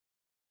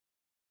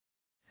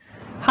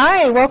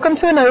Hi, welcome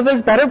to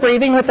Inova's Better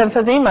Breathing with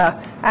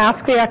Emphysema,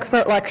 Ask the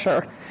Expert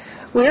lecture.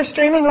 We are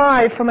streaming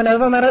live from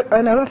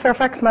Inova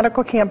Fairfax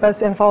Medical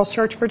Campus in Falls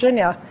Church,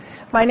 Virginia.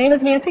 My name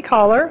is Nancy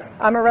Collar.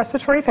 I'm a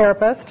respiratory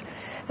therapist,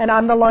 and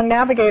I'm the lung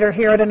navigator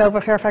here at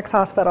Inova Fairfax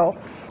Hospital.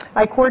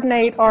 I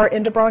coordinate our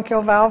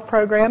endobronchial valve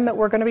program that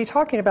we're going to be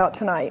talking about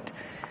tonight.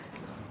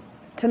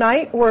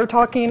 Tonight, we're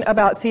talking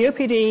about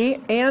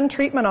COPD and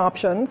treatment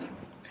options.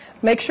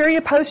 Make sure you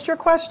post your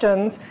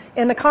questions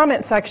in the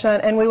comment section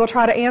and we will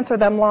try to answer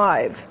them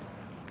live.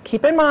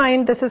 Keep in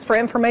mind, this is for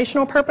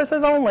informational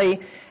purposes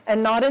only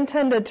and not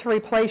intended to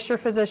replace your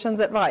physician's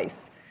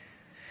advice.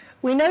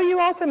 We know you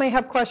also may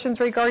have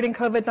questions regarding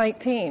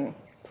COVID-19.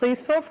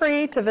 Please feel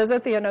free to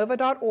visit the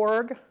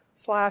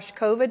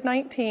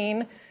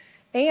inova.org/COVID-19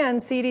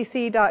 and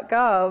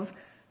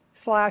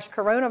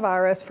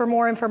cdc.gov/coronavirus for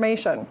more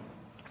information.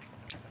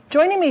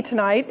 Joining me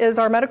tonight is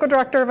our Medical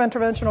Director of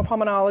Interventional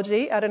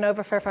Pulmonology at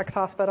Inova Fairfax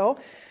Hospital,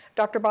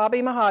 Dr.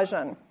 Bobby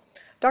Mahajan.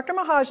 Dr.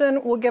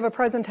 Mahajan will give a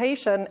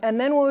presentation,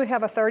 and then we'll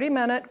have a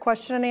 30-minute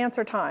question and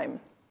answer time.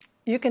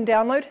 You can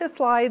download his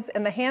slides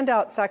in the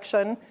handout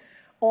section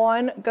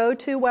on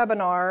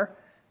GoToWebinar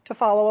to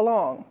follow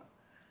along.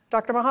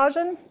 Dr.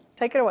 Mahajan,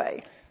 take it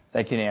away.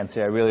 Thank you,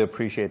 Nancy. I really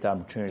appreciate the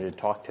opportunity to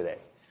talk today.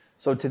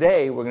 So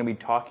today, we're going to be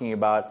talking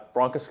about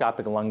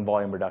bronchoscopic lung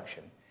volume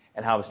reduction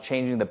and how it's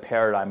changing the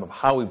paradigm of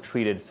how we've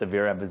treated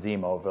severe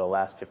emphysema over the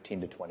last 15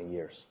 to 20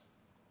 years.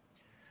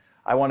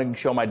 I want to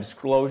show my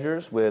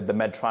disclosures with the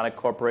Medtronic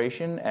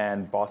Corporation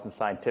and Boston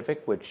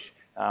Scientific, which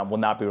will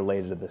not be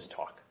related to this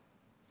talk.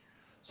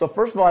 So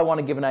first of all, I want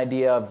to give an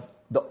idea of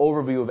the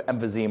overview of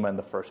emphysema in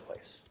the first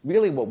place.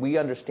 Really, what we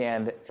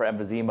understand for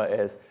emphysema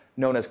is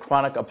known as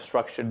chronic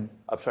obstructive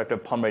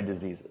pulmonary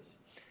diseases.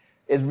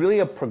 Is really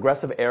a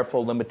progressive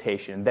airflow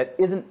limitation that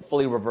isn't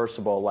fully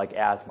reversible like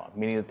asthma,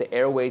 meaning that the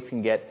airways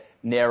can get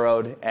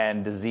narrowed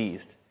and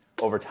diseased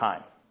over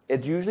time.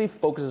 It usually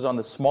focuses on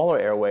the smaller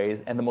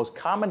airways, and the most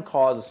common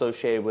cause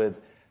associated with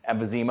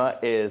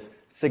emphysema is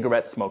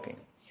cigarette smoking.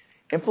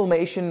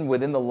 Inflammation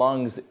within the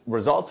lungs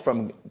results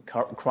from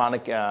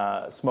chronic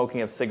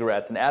smoking of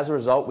cigarettes, and as a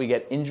result, we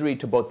get injury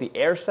to both the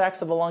air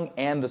sacs of the lung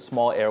and the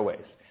small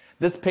airways.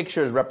 This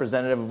picture is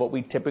representative of what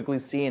we typically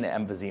see in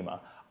emphysema.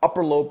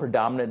 Upper lobe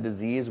predominant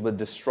disease with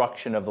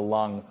destruction of the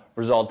lung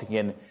resulting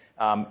in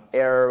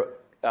air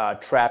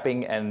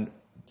trapping and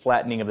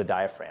flattening of the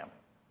diaphragm.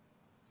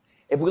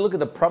 If we look at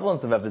the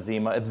prevalence of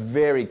emphysema, it's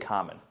very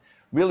common.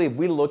 Really, if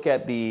we look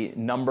at the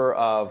number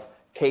of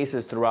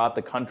cases throughout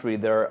the country,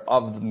 there are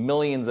of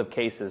millions of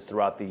cases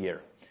throughout the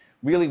year.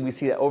 Really, we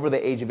see that over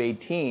the age of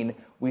 18,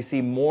 we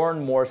see more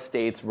and more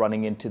states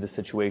running into the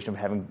situation of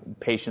having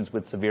patients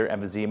with severe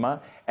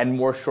emphysema and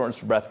more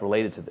shortness of breath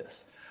related to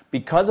this.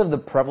 Because of the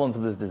prevalence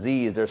of this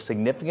disease, there's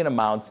significant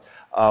amounts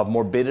of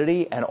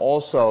morbidity and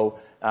also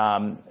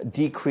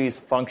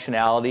decreased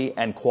functionality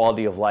and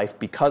quality of life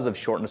because of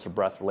shortness of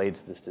breath related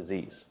to this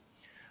disease.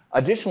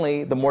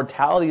 Additionally, the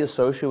mortality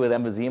associated with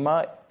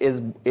emphysema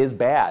is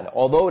bad.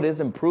 Although it is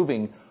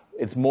improving,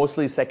 it's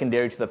mostly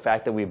secondary to the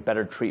fact that we have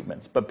better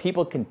treatments. But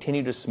people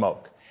continue to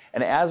smoke.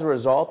 And as a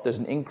result, there's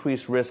an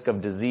increased risk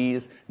of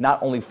disease,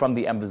 not only from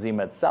the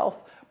emphysema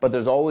itself, but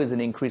there's always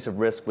an increase of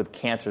risk with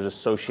cancers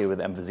associated with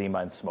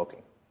emphysema and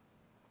smoking.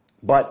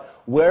 But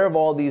where have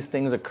all these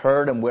things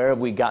occurred and where have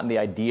we gotten the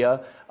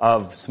idea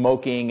of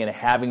smoking and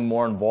having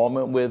more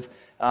involvement with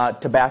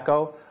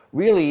tobacco?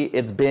 Really,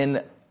 it's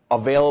been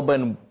available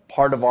and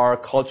part of our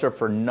culture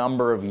for a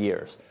number of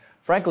years.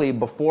 Frankly,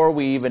 before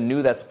we even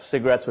knew that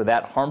cigarettes were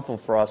that harmful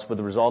for us with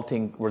the results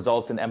in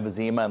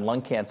emphysema and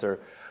lung cancer,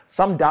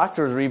 some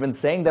doctors were even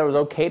saying that it was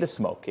okay to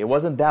smoke. It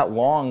wasn't that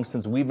long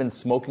since we've been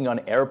smoking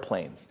on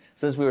airplanes,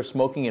 since we were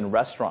smoking in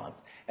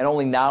restaurants. And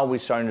only now we're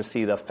starting to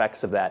see the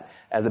effects of that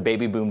as the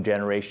baby boom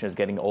generation is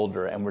getting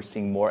older and we're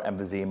seeing more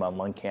emphysema and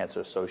lung cancer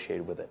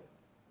associated with it.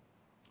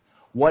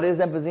 What is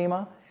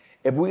emphysema?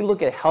 If we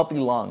look at healthy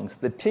lungs,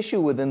 the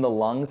tissue within the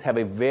lungs have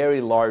a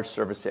very large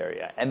surface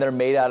area, and they're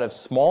made out of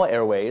small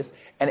airways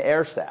and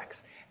air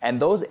sacs.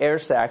 And those air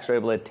sacs are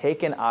able to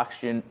take in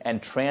oxygen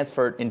and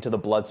transfer it into the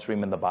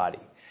bloodstream in the body.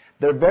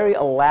 They're very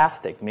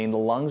elastic, meaning the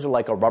lungs are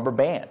like a rubber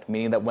band,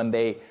 meaning that when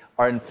they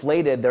are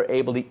inflated, they're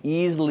able to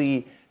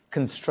easily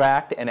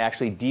contract and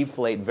actually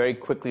deflate very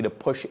quickly to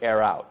push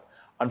air out.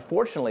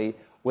 Unfortunately,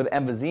 with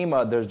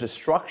emphysema, there's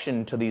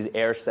destruction to these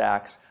air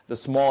sacs, the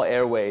small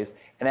airways,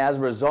 and as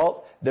a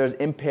result, there's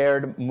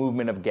impaired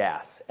movement of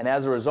gas. And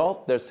as a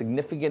result, there's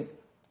significant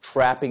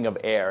trapping of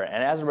air.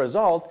 And as a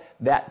result,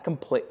 that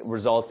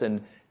results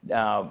in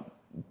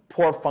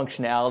poor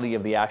functionality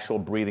of the actual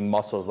breathing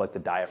muscles like the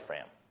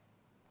diaphragm.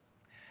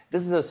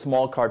 This is a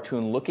small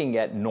cartoon looking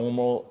at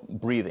normal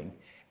breathing.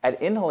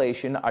 At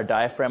inhalation, our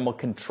diaphragm will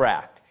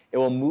contract. It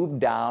will move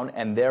down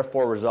and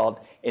therefore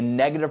result in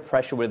negative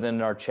pressure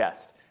within our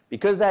chest.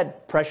 Because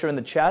that pressure in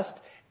the chest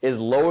is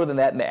lower than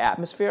that in the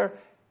atmosphere,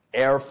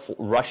 air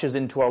rushes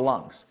into our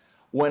lungs.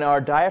 When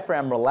our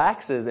diaphragm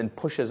relaxes and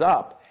pushes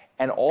up,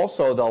 and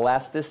also the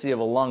elasticity of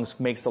the lungs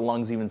makes the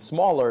lungs even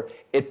smaller,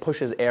 it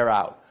pushes air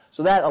out.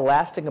 So that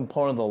elastic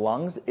component of the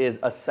lungs is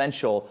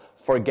essential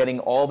for getting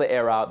all the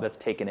air out that's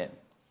taken in.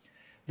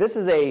 This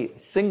is a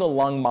single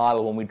lung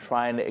model when we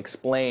try and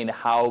explain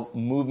how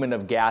movement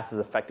of gas is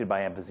affected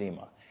by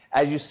emphysema.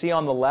 As you see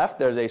on the left,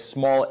 there's a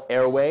small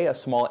airway, a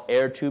small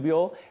air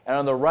tubule, and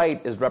on the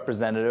right is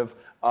representative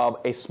of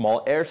a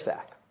small air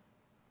sac.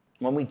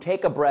 When we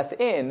take a breath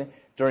in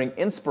during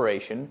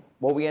inspiration,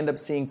 what we end up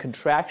seeing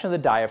contraction of the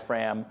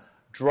diaphragm,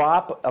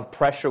 drop of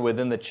pressure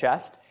within the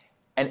chest,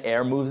 and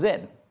air moves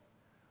in.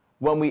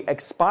 When we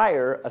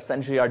expire,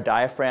 essentially our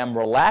diaphragm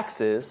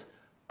relaxes,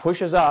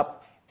 pushes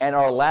up, and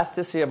our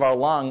elasticity of our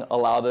lung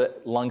allow the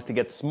lungs to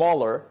get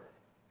smaller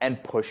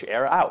and push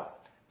air out.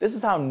 This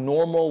is how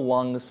normal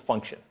lungs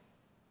function.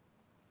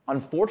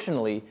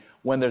 Unfortunately,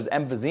 when there's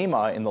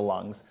emphysema in the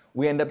lungs,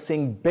 we end up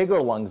seeing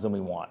bigger lungs than we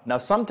want. Now,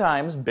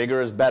 sometimes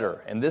bigger is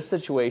better. In this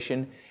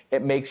situation,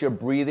 it makes your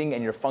breathing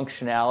and your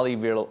functionality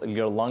of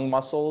your lung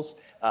muscles,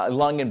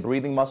 lung and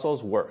breathing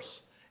muscles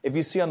worse. If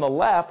you see on the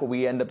left,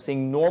 we end up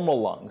seeing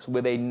normal lungs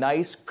with a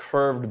nice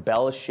curved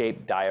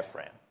bell-shaped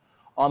diaphragm.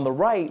 On the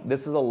right,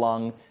 these are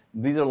lungs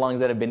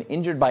that have been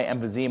injured by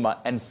emphysema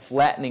and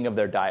flattening of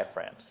their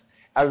diaphragms.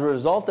 As a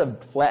result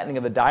of flattening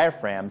of the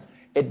diaphragms,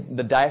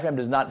 the diaphragm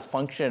does not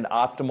function at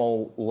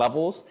optimal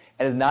levels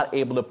and is not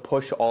able to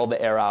push all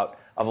the air out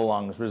of the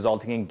lungs,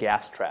 resulting in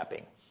gas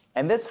trapping.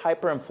 And this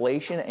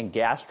hyperinflation and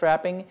gas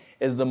trapping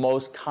is the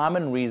most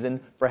common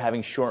reason for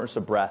having shortness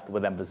of breath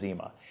with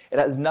emphysema. It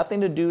has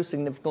nothing to do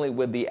significantly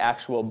with the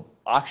actual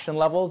oxygen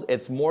levels.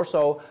 It's more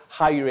so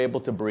how you're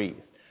able to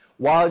breathe.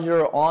 While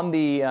you're on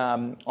the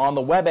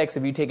WebEx,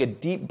 if you take a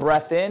deep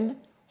breath in,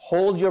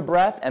 hold your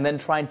breath, and then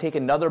try and take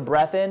another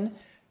breath in,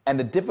 and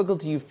the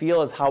difficulty you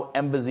feel is how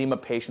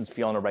emphysema patients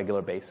feel on a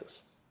regular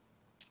basis.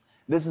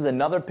 This is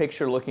another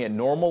picture looking at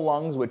normal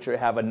lungs, which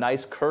have a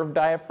nice curved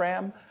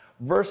diaphragm,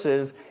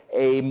 versus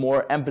a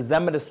more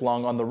emphysematous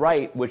lung on the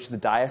right, which the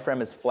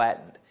diaphragm is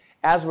flattened.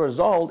 As a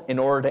result, in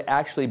order to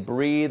actually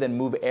breathe and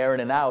move air in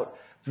and out,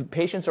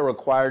 patients are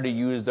required to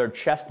use their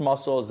chest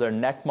muscles, their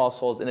neck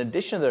muscles, in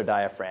addition to their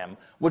diaphragm,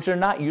 which they're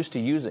not used to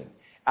using.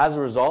 As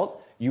a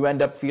result, you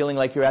end up feeling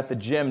like you're at the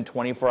gym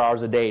 24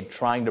 hours a day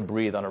trying to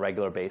breathe on a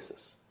regular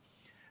basis.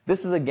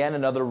 This is, again,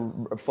 another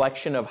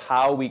reflection of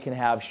how we can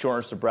have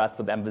shortness of breath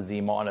with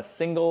emphysema on a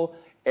single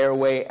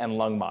airway and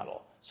lung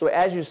model. So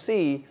as you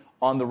see,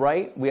 on the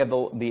right, we have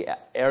the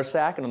air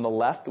sac, and on the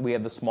left, we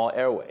have the small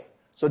airway.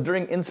 So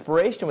during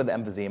inspiration with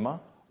emphysema,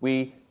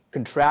 we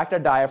contract our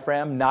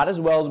diaphragm, not as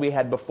well as we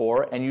had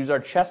before, and use our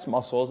chest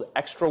muscles,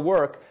 extra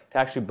work, to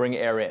actually bring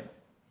air in.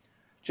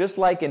 Just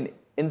like in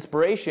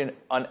inspiration,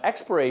 on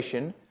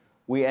expiration,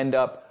 we end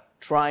up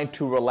trying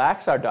to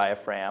relax our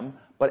diaphragm,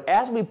 but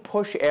as we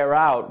push air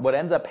out, what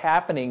ends up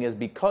happening is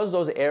because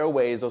those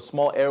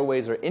small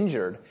airways are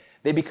injured,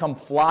 they become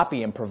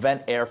floppy and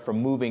prevent air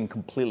from moving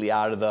completely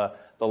out of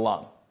the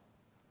lung.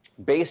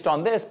 Based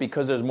on this,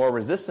 because there's more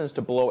resistance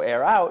to blow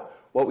air out,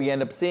 what we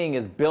end up seeing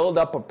is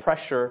buildup of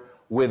pressure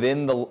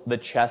within the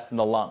chest and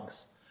the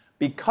lungs.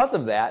 Because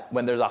of that,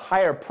 when there's a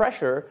higher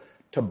pressure,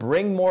 to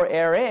bring more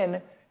air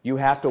in, you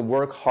have to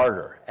work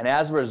harder. And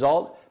as a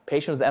result,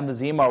 patients with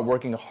emphysema are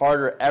working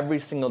harder every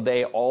single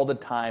day, all the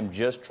time,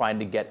 just trying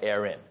to get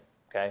air in.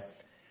 Okay?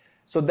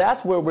 So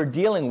that's where we're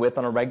dealing with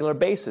on a regular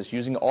basis,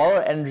 using all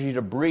our energy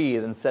to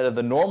breathe instead of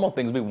the normal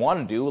things we want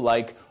to do,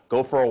 like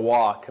go for a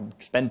walk,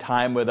 spend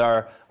time with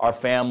our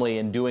family,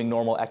 and doing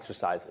normal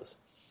exercises.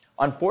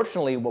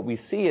 Unfortunately, what we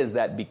see is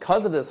that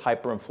because of this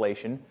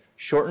hyperinflation,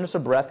 shortness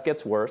of breath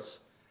gets worse,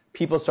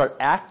 people start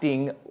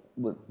acting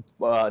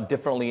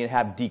differently and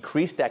have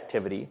decreased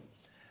activity,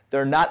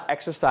 they're not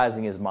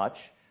exercising as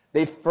much,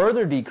 they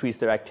further decrease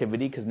their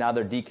activity because now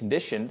they're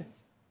deconditioned.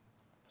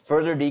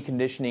 Further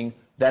deconditioning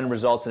then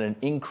results in an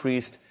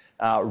increased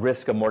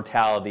risk of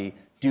mortality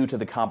due to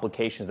the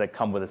complications that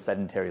come with a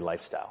sedentary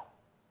lifestyle.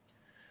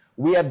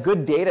 We have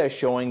good data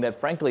showing that,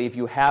 frankly, if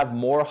you have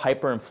more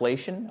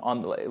hyperinflation,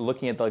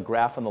 looking at the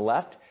graph on the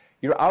left,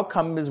 your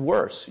outcome is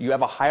worse. You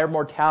have a higher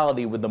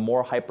mortality with the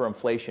more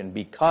hyperinflation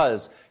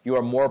because you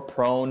are more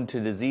prone to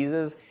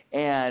diseases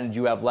and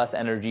you have less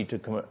energy to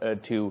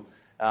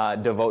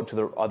devote to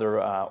the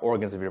other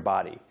organs of your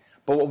body.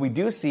 But what we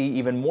do see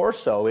even more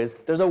so is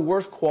there's a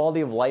worse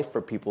quality of life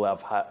for people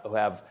who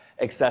have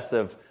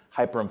excessive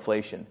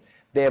hyperinflation.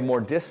 They have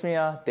more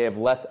dyspnea, they have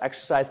less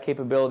exercise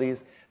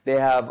capabilities, they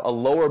have a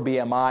lower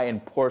BMI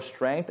and poor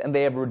strength, and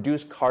they have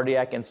reduced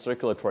cardiac and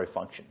circulatory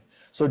function.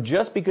 So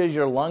just because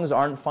your lungs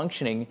aren't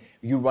functioning,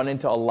 you run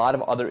into a lot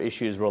of other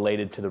issues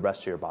related to the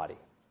rest of your body.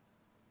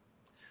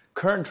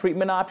 Current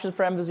treatment options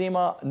for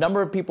emphysema, a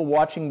number of people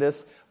watching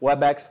this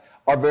WebEx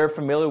are very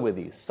familiar with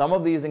these. Some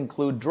of these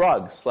include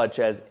drugs such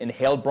as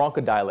inhaled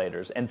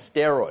bronchodilators and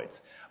steroids,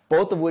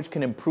 both of which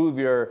can improve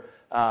your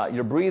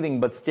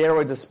breathing, but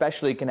steroids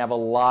especially can have a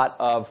lot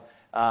of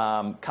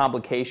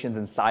complications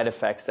and side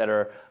effects that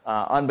are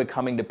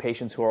unbecoming to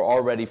patients who are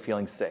already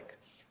feeling sick.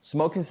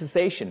 Smoking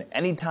cessation,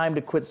 any time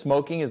to quit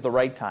smoking is the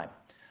right time.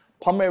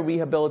 Pulmonary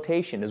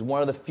rehabilitation is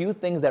one of the few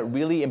things that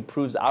really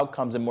improves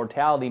outcomes and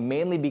mortality,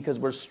 mainly because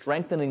we're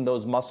strengthening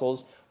those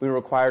muscles we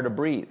require to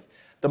breathe.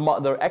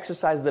 The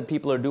exercises that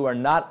people are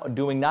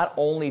not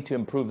only to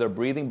improve their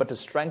breathing, but to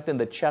strengthen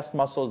the chest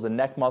muscles, the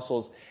neck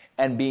muscles,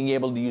 and being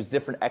able to use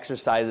different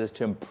exercises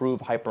to improve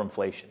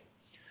hyperinflation.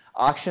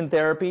 Oxygen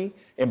therapy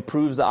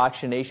improves the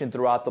oxygenation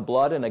throughout the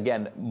blood and,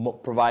 again,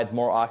 provides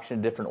more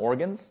oxygen to different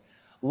organs.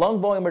 Lung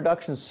volume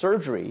reduction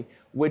surgery,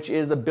 which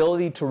is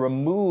ability to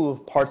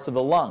remove parts of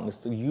the lungs,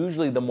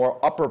 usually the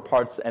more upper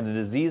parts and the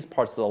diseased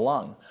parts of the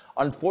lung.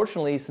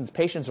 Unfortunately, since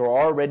patients are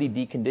already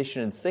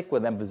deconditioned and sick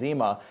with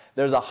emphysema,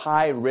 there's a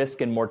high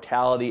risk in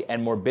mortality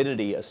and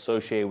morbidity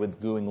associated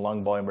with doing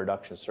lung volume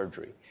reduction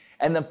surgery.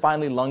 And then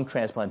finally, lung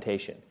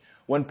transplantation.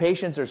 When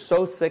patients are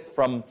so sick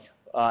from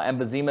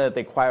emphysema that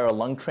they require a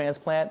lung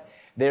transplant,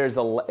 it's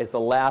the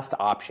last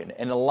option.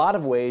 In a lot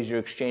of ways, you're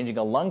exchanging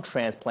a lung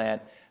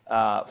transplant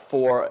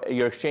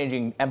you're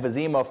exchanging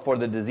emphysema for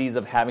the disease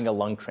of having a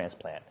lung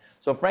transplant.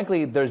 So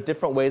frankly, there's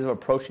different ways of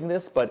approaching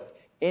this, but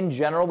in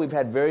general, we've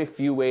had very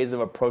few ways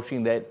of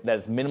approaching that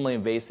is minimally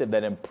invasive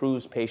that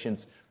improves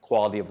patients'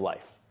 quality of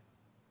life.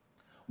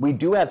 We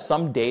do have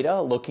some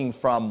data looking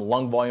from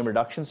lung volume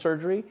reduction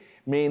surgery,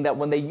 meaning that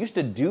when they used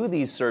to do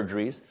these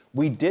surgeries,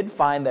 we did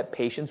find that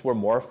patients were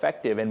more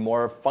effective and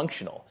more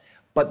functional.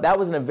 But that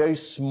was in a very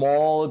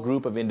small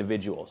group of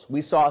individuals.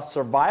 We saw a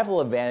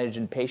survival advantage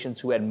in patients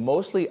who had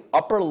mostly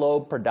upper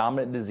lobe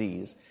predominant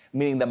disease,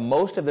 meaning that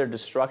most of their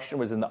destruction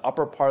was in the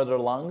upper part of their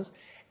lungs,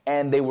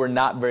 and they were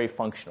not very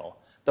functional.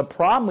 The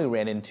problem we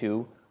ran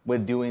into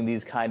with doing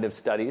these kind of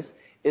studies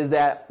is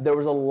that there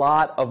was a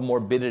lot of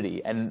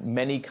morbidity and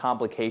many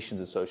complications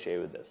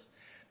associated with this.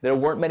 There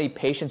weren't many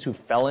patients who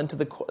fell into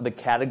the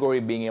category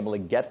of being able to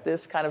get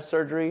this kind of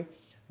surgery.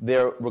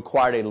 There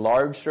required a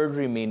large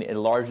surgery, meaning a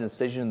large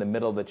incision in the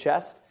middle of the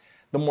chest.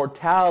 The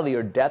mortality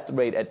or death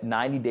rate at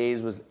 90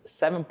 days was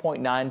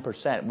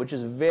 7.9%, which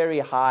is very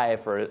high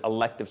for an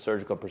elective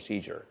surgical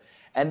procedure.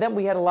 And then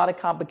we had a lot of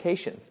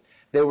complications.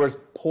 There was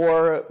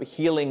poor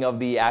healing of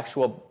the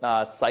actual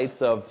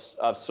sites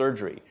of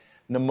surgery.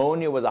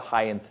 Pneumonia was a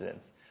high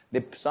incidence.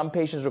 Some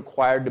patients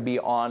required to be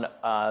on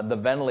the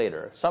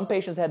ventilator. Some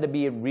patients had to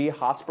be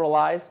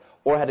re-hospitalized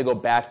or had to go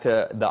back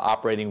to the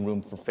operating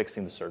room for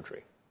fixing the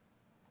surgery.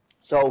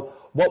 So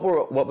what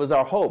was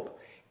our hope?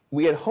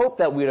 We had hoped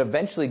that we would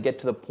eventually get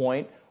to the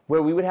point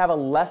where we would have a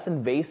less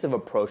invasive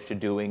approach to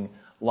doing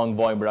lung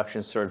volume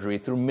reduction surgery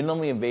through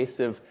minimally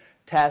invasive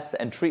tests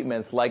and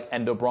treatments like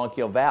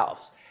endobronchial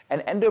valves.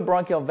 And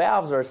endobronchial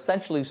valves are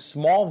essentially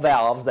small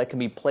valves that can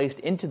be placed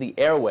into the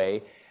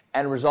airway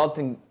and result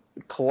in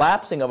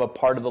collapsing of a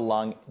part of the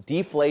lung,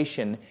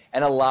 deflation,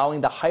 and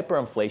allowing the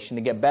hyperinflation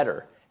to get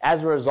better.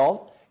 As a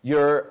result,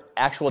 your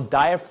actual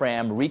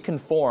diaphragm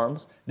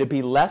reconforms to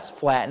be less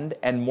flattened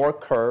and more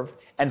curved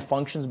and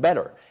functions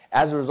better.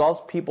 As a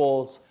result,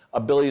 people's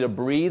ability to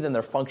breathe and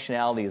their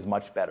functionality is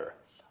much better.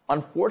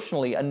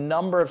 Unfortunately, a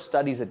number of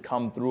studies had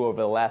come through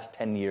over the last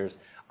 10 years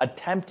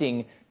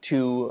attempting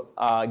to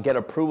get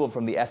approval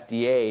from the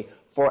FDA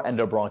for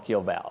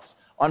endobronchial valves.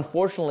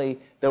 Unfortunately,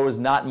 there was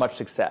not much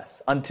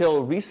success.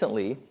 Until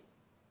recently,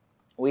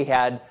 we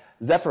had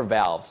Zephyr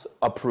valves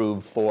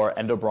approved for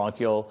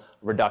endobronchial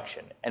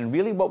reduction. And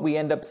really what we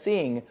end up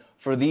seeing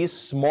for these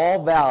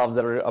small valves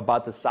that are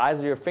about the size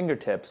of your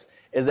fingertips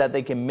is that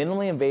they can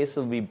minimally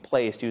invasively be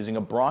placed using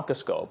a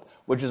bronchoscope,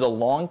 which is a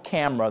long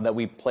camera that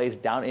we place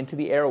down into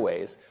the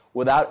airways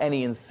without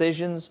any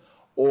incisions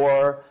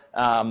or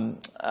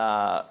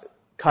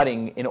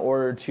cutting in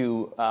order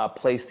to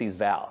place these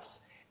valves.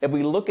 If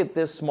we look at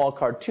this small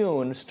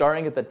cartoon,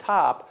 starting at the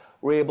top,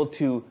 we're able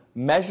to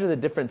measure the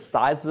different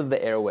sizes of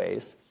the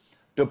airways,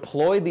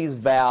 deploy these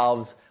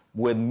valves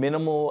with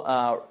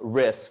minimal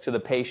risk to the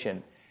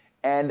patient,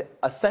 and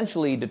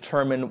essentially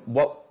determine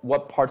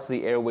what parts of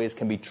the airways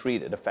can be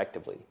treated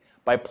effectively.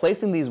 By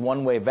placing these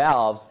one-way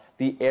valves,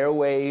 the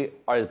airway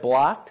is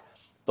blocked,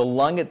 the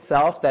lung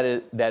itself that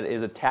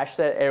is attached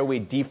to that airway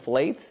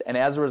deflates, and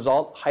as a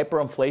result,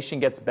 hyperinflation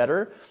gets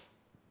better,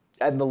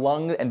 and the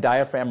lung and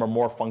diaphragm are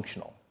more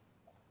functional.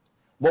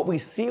 What we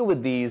see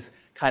with these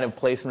kind of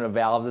placement of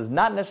valves is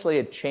not necessarily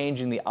a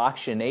change in the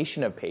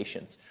oxygenation of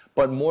patients,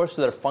 but more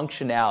so their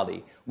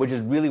functionality, which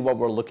is really what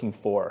we're looking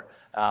for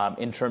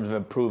in terms of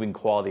improving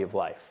quality of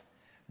life.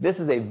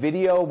 This is a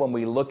video when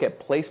we look at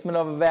placement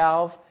of a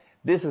valve.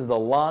 This is the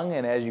lung,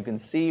 and as you can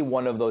see,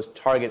 one of those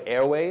target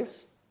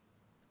airways.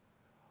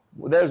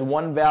 There's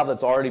one valve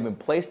that's already been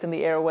placed in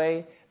the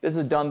airway. This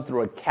is done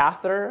through a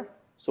catheter.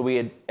 So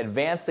we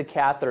advance the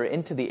catheter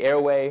into the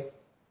airway.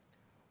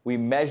 We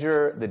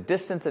measure the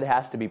distance it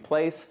has to be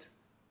placed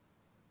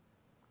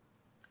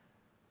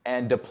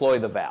and deploy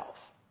the valve.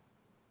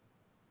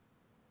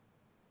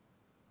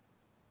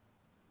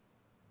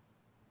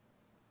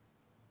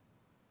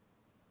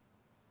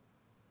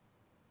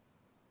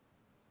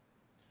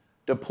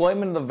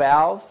 Deployment of the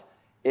valve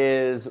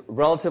is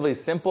relatively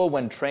simple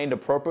when trained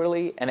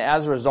appropriately, and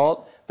as a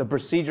result, the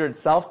procedure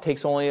itself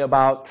takes only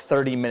about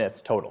 30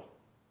 minutes total.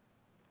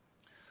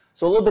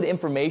 So a little bit of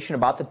information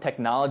about the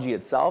technology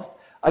itself.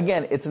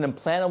 Again, it's an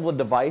implantable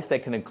device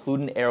that can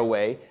include an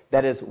airway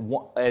that is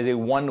a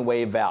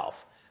one-way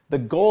valve. The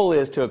goal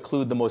is to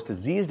occlude the most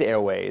diseased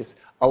airways,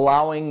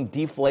 allowing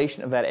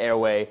deflation of that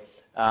airway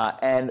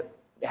and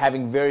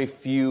having very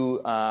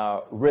few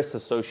risks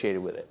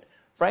associated with it.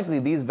 Frankly,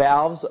 these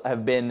valves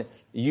have been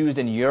used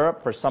in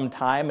Europe for some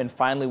time, and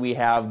finally we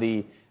have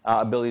the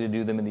ability to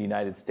do them in the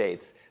United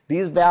States.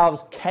 These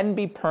valves can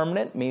be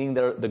permanent, meaning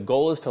the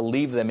goal is to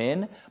leave them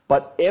in,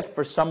 but if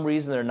for some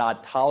reason they're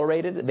not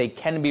tolerated, they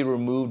can be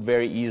removed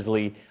very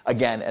easily,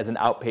 again, as an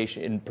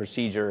outpatient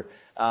procedure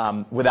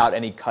without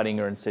any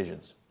cutting or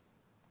incisions.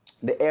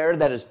 The air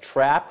that is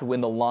trapped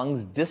when the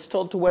lungs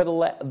distal to where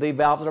the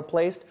valves are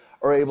placed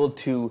are able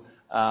to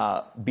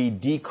be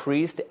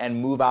decreased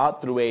and move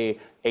out through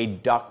a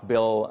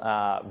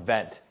duckbill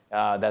vent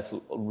that's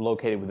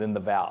located within the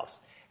valves.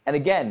 And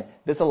again,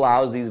 this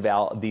allows these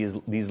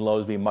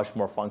lobes to be much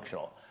more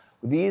functional.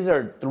 These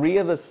are 3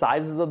 of the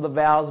sizes of the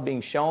valves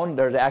being shown.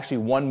 There's actually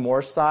one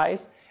more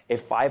size, a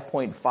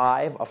 5.5,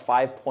 a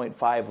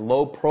 5.5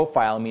 low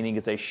profile, meaning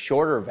it's a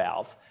shorter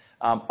valve,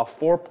 a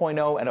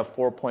 4.0, and a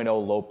 4.0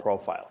 low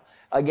profile.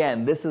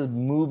 Again, this has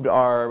moved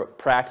our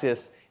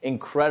practice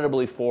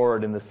incredibly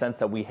forward in the sense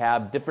that we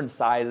have different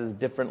sizes,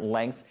 different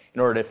lengths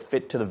in order to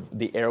fit to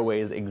the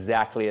airways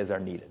exactly as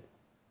are needed.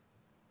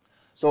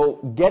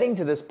 So getting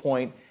to this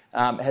point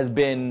has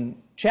been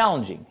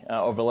challenging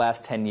over the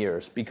last 10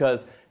 years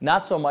because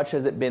not so much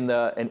has it been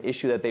an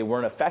issue that they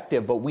weren't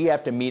effective, but we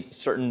have to meet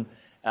certain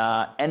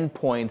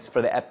endpoints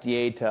for the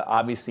FDA to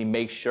obviously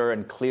make sure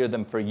and clear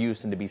them for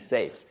use and to be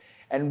safe.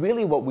 And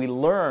really what we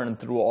learned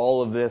through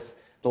all of this,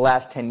 the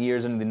last 10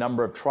 years and the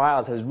number of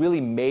trials, has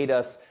really made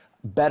us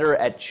better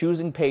at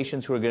choosing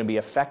patients who are going to be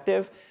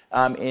effective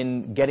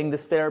in getting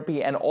this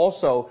therapy and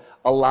also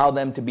allow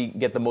them to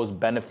get the most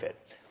benefit.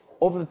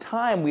 Over the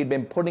time, we've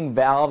been putting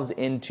valves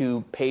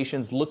into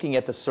patients looking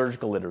at the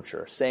surgical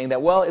literature, saying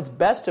that, well, it's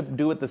best to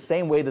do it the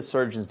same way the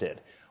surgeons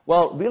did.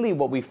 Well, really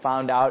what we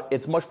found out,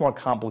 it's much more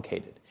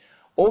complicated.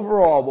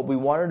 Overall, what we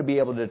wanted to be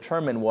able to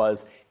determine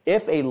was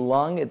if a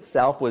lung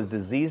itself was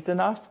diseased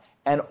enough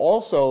and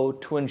also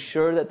to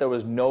ensure that there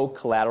was no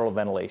collateral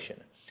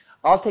ventilation.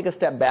 I'll take a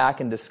step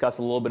back and discuss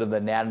a little bit of the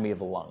anatomy of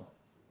the lung.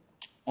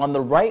 On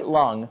the right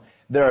lung,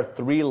 there are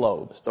 3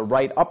 lobes, the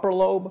right upper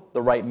lobe,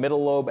 the right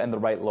middle lobe, and the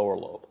right lower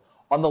lobe.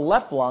 On the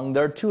left lung,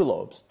 there are 2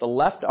 lobes, the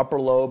left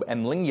upper lobe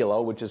and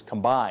lingula, which is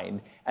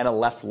combined, and a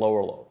left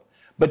lower lobe.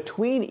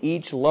 Between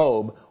each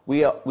lobe,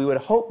 we would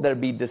hope there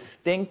would be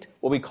distinct,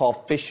 what we call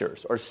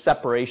fissures or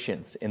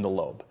separations in the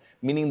lobe,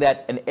 meaning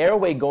that an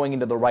airway going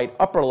into the right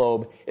upper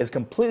lobe is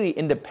completely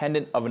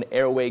independent of an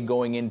airway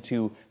going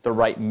into the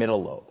right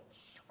middle lobe.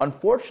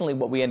 Unfortunately,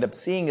 what we end up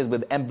seeing is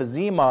with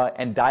emphysema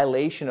and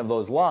dilation of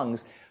those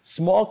lungs,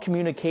 small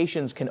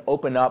communications can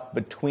open up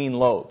between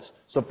lobes.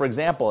 So for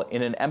example,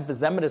 in an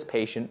emphysematous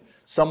patient,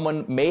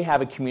 someone may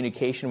have a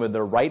communication with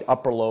their right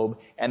upper lobe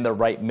and their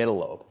right middle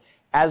lobe.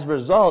 As a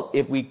result,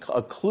 if we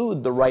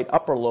occlude the right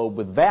upper lobe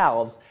with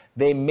valves,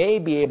 they may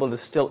be able to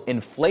still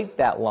inflate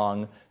that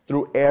lung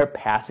through air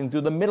passing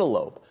through the middle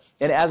lobe.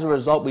 And as a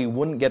result, we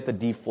wouldn't get the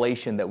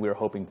deflation that we were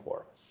hoping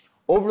for.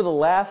 Over the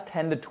last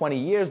 10 to 20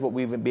 years, what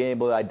we've been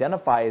able to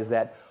identify is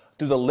that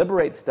through the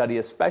Liberate study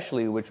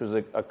especially, which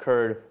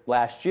occurred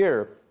last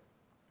year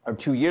or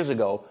 2 years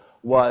ago,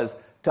 was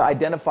to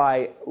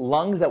identify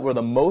lungs that were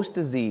the most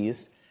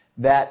diseased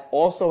that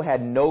also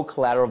had no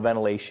collateral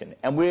ventilation.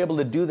 And we were able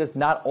to do this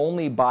not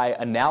only by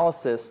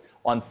analysis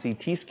on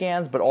CT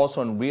scans, but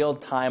also in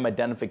real-time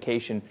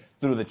identification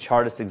through the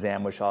Chartis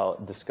exam, which I'll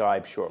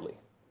describe shortly.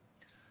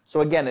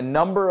 So again, a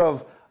number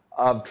of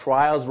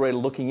trials were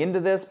looking into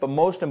this, but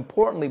most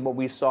importantly, what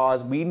we saw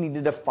is we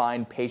needed to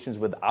find patients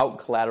without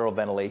collateral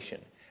ventilation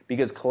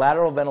because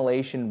collateral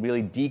ventilation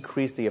really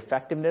decreased the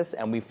effectiveness,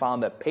 and we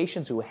found that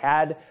patients who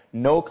had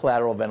no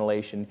collateral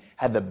ventilation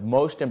had the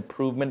most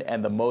improvement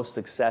and the most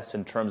success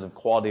in terms of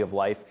quality of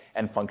life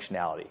and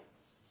functionality.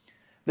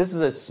 This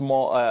is a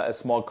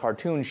small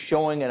cartoon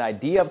showing an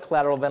idea of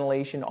collateral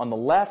ventilation. On the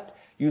left,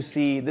 you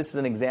see this is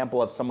an example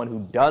of someone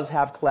who does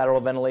have collateral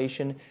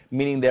ventilation,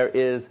 meaning there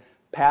is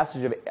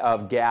passage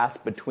of gas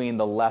between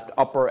the left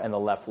upper and the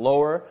left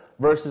lower,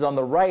 versus on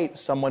the right,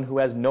 someone who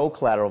has no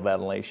collateral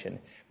ventilation,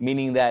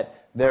 meaning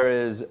that there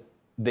is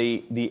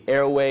the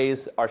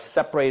airways are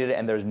separated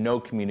and there's no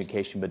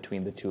communication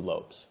between the 2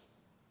 lobes.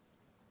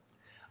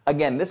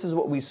 Again, this is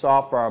what we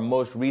saw for our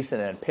most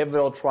recent and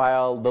pivotal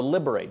trial, the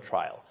Liberate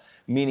trial,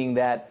 meaning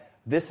that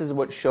this is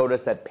what showed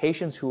us that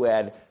patients who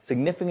had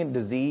significant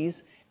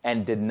disease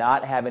and did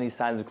not have any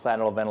signs of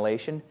collateral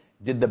ventilation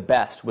did the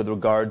best with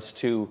regards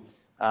to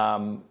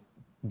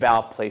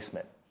valve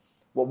placement.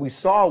 What we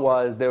saw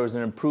was there was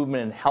an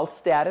improvement in health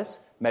status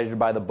measured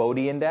by the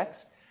Bodie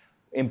index,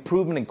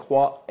 improvement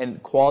in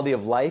quality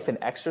of life and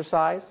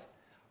exercise,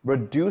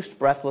 reduced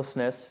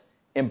breathlessness,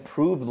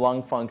 improved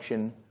lung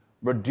function,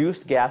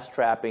 reduced gas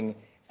trapping,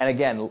 and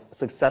again,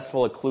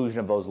 successful occlusion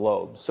of those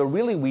lobes. So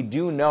really we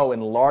do know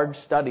in large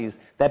studies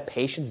that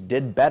patients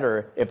did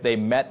better if they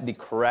met the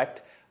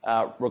correct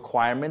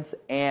requirements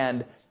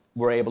and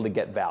were able to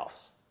get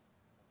valves.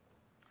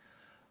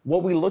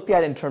 What we looked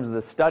at in terms of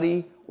the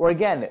study were,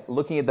 again,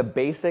 looking at the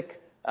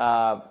basic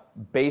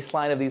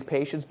baseline of these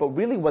patients, but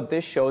really what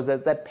this shows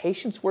is that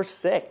patients were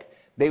sick.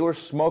 They were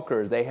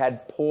smokers. They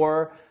had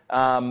poor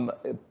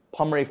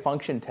pulmonary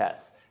function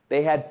tests.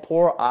 They had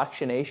poor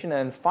oxygenation,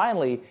 and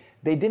finally,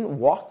 they didn't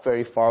walk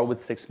very far with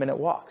 6-minute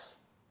walks.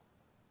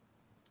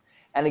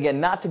 And again,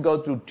 not to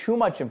go through too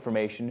much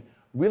information,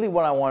 really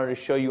what I wanted to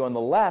show you on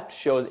the left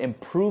shows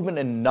improvement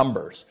in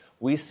numbers.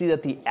 We see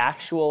that the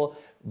actual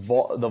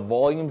the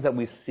volumes that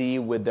we see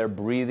with their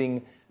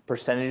breathing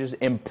percentages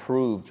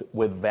improved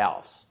with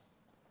valves.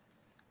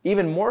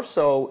 Even more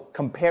so,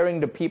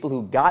 comparing to people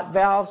who got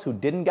valves, who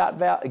didn't get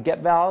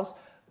valves,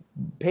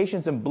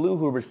 patients in blue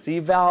who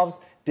received valves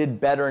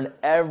did better in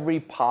every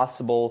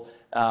possible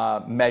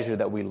measure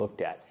that we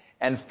looked at.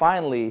 And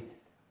finally,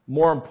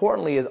 more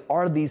importantly, is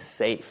are these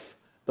safe?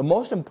 The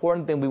most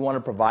important thing we want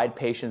to provide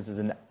patients is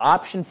an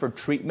option for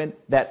treatment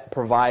that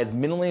provides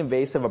minimally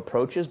invasive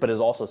approaches but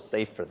is also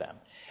safe for them.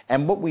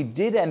 And what we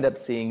did end up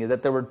seeing is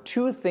that there were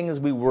two things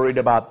we worried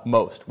about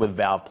most with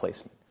valve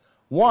placement.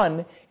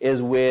 One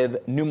is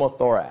with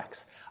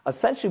pneumothorax.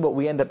 Essentially what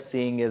we end up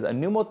seeing is a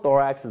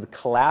pneumothorax is a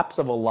collapse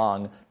of a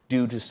lung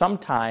due to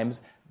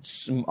sometimes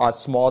a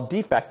small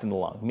defect in the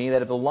lung, meaning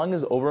that if the lung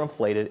is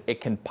overinflated,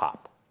 it can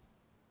pop.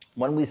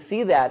 When we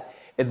see that,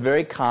 it's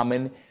very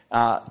common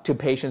to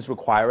patients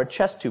require a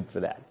chest tube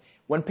for that.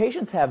 When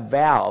patients have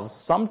valves,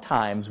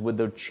 sometimes with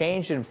the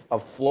change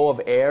of flow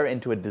of air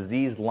into a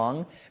diseased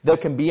lung, there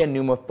can be a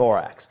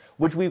pneumothorax,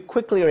 which we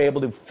quickly are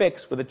able to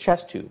fix with a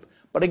chest tube.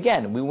 But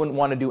again, we wouldn't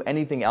want to do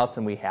anything else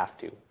than we have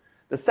to.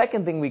 The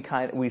second thing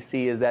we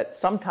see is that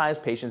sometimes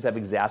patients have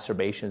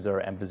exacerbations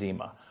or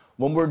emphysema.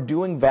 When we're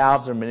doing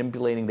valves or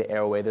manipulating the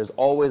airway, there's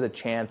always a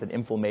chance that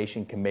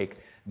inflammation can make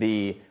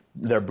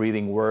their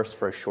breathing worse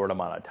for a short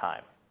amount of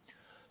time.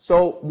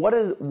 So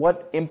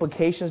what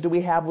implications do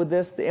we have with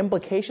this? The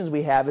implications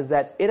we have is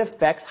that it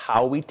affects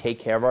how we take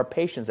care of our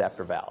patients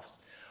after valves.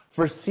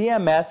 For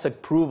CMS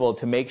approval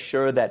to make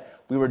sure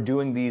that we were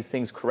doing these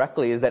things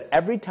correctly is that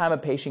every time a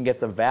patient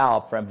gets a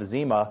valve for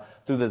emphysema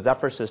through the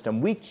Zephyr system,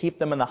 we keep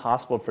them in the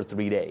hospital for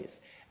 3 days.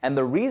 And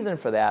the reason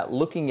for that,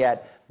 looking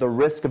at the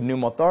risk of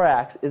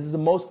pneumothorax, is the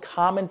most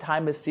common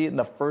time to see it in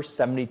the first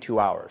 72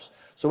 hours.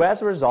 So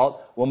as a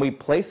result, when we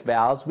place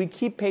valves, we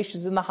keep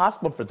patients in the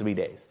hospital for 3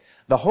 days.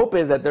 The hope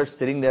is that they're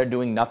sitting there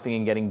doing nothing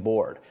and getting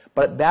bored.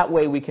 But that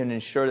way we can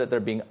ensure that they're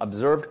being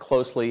observed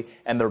closely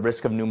and the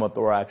risk of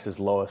pneumothorax is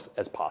low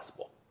as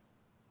possible.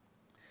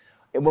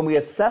 And when we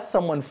assess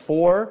someone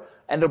for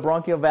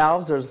endobronchial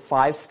valves, there's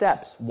 5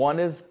 steps. One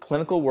is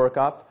clinical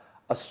workup,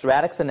 a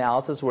Stratix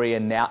analysis where you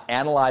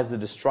analyze the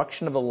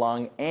destruction of the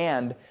lung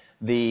and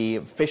the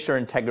fissure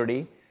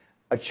integrity,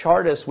 a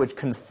Chartis which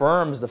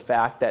confirms the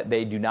fact that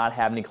they do not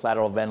have any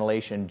collateral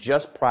ventilation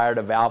just prior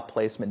to valve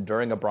placement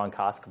during a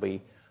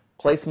bronchoscopy,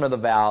 placement of the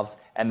valves,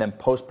 and then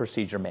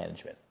post-procedure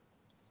management.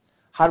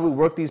 How do we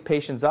work these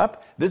patients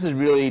up? This is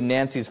really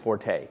Nancy's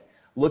forte.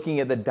 Looking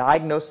at the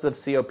diagnosis of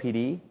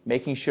COPD,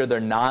 making sure they're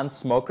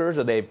non-smokers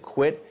or they've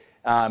quit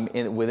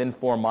within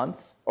 4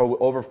 months or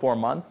over 4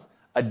 months,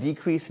 a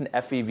decrease in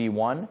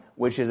FEV1,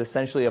 which is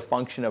essentially a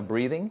function of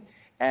breathing,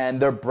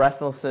 and their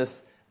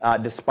breathlessness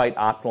despite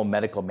optimal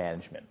medical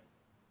management.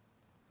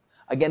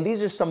 Again,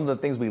 these are some of the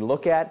things we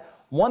look at.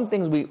 One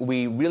thing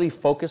we really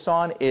focus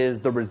on is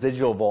the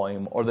residual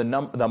volume, or the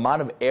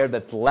amount of air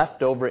that's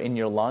left over in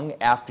your lung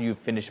after you've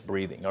finished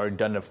breathing or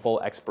done a full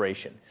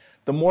expiration.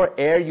 The more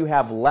air you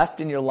have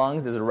left in your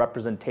lungs is a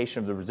representation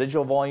of the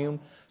residual volume.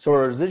 So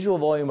a residual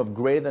volume of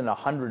greater than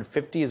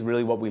 150 is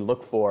really what we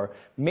look for,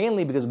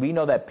 mainly because we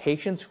know that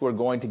patients who are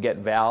going to get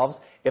valves,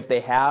 if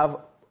they have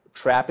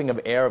trapping of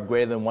air of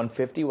greater than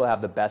 150, will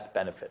have the best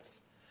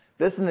benefits.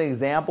 This is an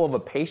example of a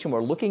patient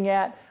we're looking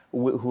at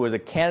who is a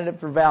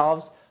candidate for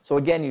valves. So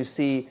again, you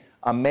see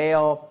a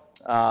male,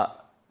 a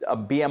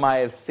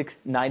BMI of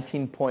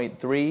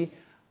 19.3,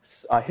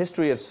 a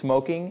history of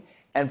smoking,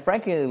 and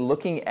frankly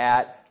looking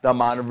at the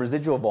amount of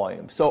residual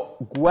volume. So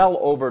well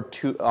over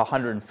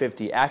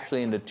 150,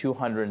 actually in the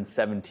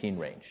 217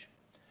 range.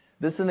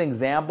 This is an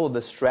example of the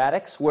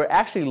Stratix where it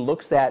actually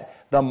looks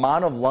at the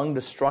amount of lung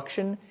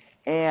destruction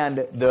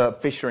and the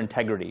fissure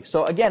integrity.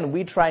 So again,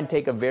 we try and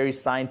take a very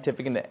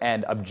scientific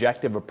and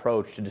objective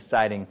approach to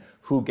deciding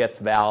who gets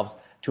valves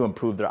to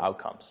improve their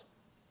outcomes.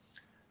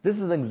 This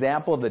is an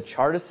example of the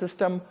Chartis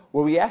system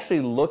where we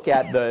actually look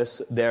at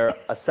their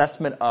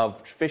assessment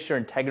of fissure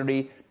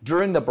integrity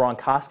during the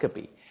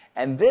bronchoscopy.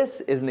 And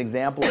this is an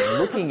example of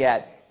looking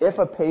at if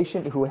a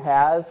patient who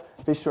has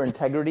fissure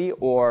integrity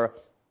or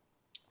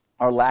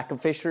lack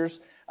of fissures,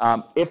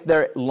 if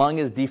their lung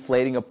is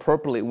deflating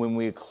appropriately when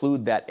we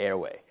occlude that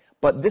airway.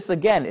 But this,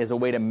 again, is a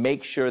way to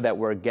make sure that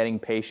we're getting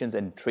patients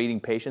and treating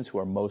patients who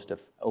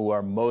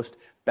are most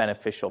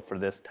beneficial for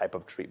this type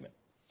of treatment.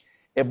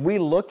 If we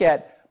look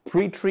at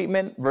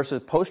pre-treatment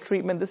versus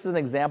post-treatment, this is an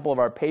example of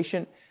our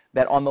patient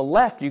that on the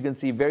left you can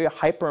see very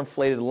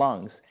hyperinflated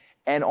lungs.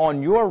 And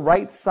on your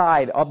right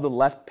side of the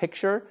left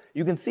picture,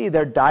 you can see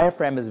their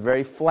diaphragm is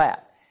very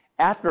flat.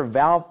 After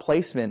valve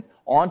placement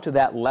onto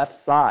that left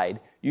side,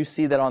 you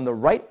see that on the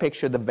right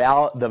picture,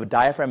 the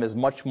diaphragm is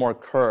much more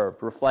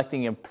curved,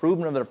 reflecting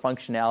improvement of their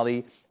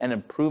functionality and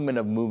improvement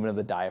of movement of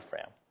the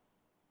diaphragm.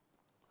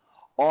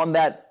 On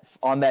that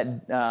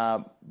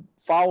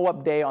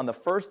follow-up day, on the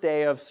first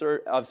day of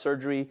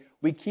surgery,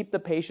 we keep the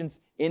patients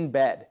in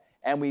bed,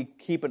 and we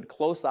keep a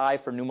close eye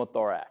for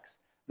pneumothorax.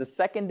 The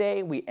second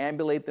day, we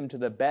ambulate them to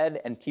the bed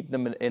and keep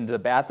them into the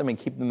bathroom and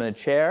keep them in a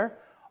chair.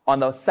 On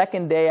the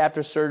second day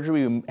after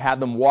surgery, we have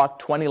them walk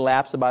 20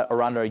 laps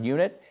around our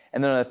unit,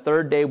 and then on the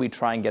third day, we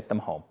try and get them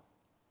home.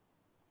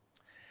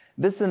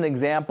 This is an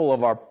example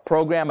of our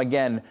program,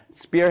 again,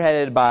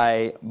 spearheaded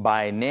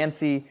by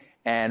Nancy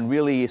and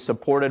really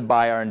supported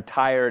by our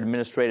entire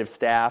administrative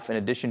staff in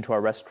addition to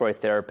our respiratory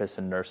therapists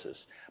and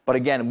nurses. But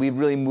again, we've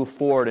really moved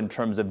forward in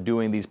terms of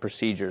doing these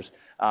procedures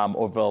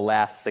over the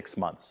last 6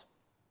 months.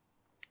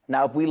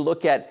 Now, if we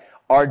look at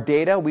our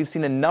data, we've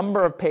seen a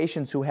number of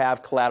patients who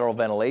have collateral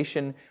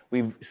ventilation.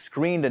 We've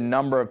screened a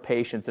number of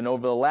patients, and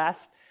over the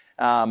last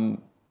 7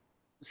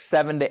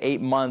 to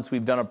 8 months,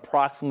 we've done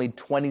approximately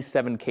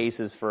 27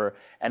 cases for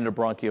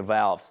endobronchial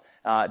valves.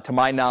 To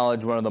my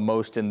knowledge, one of the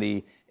most in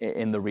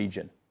the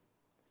region.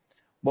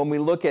 When we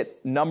look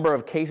at number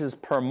of cases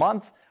per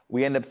month,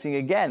 we end up seeing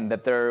again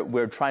that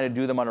we're trying to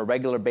do them on a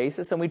regular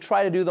basis, and we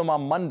try to do them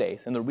on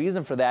Mondays. And the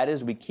reason for that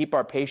is we keep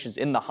our patients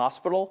in the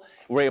hospital.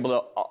 We're able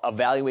to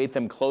evaluate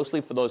them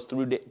closely for those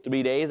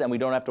 3 days, and we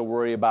don't have to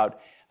worry about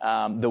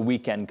the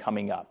weekend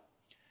coming up.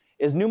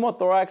 Is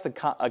pneumothorax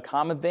a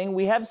common thing?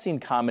 We have seen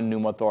common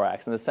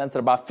pneumothorax in the sense that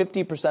about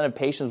 50% of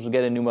patients will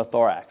get a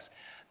pneumothorax.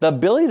 The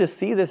ability to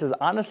see this is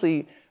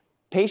honestly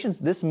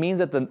this means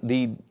that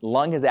the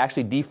lung has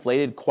actually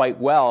deflated quite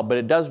well, but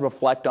it does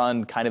reflect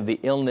on kind of the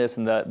illness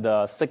and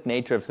the sick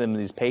nature of some of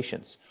these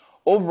patients.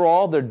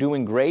 Overall, they're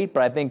doing great,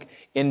 but I think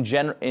in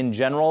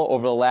general,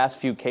 over the last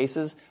few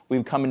cases,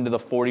 we've come into the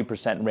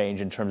 40% range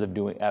in terms of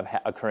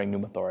occurring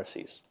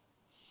pneumothoraces.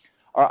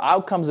 Our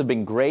outcomes have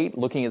been great,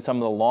 looking at some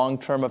of the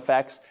long-term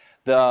effects.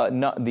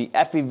 The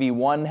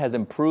FEV1 has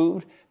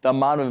improved. The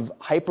amount of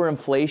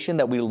hyperinflation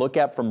that we look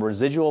at from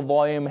residual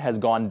volume has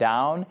gone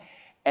down.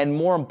 And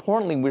more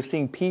importantly, we're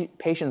seeing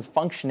patients'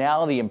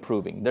 functionality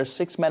improving. Their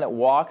 6-minute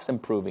walks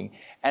improving.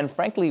 And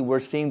frankly,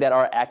 we're seeing that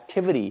our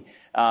activity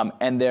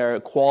and their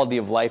quality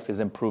of life is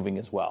improving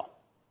as well.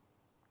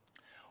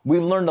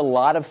 We've learned a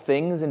lot of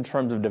things in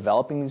terms of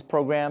developing these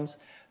programs,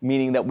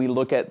 meaning that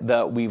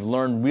we've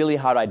learned really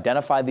how to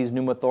identify these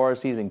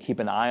pneumothoraces and keep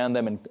an eye on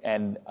them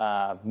and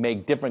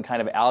make different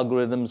kind of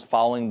algorithms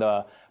following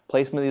the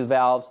placement of these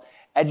valves,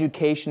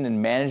 education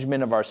and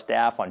management of our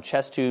staff on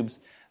chest tubes.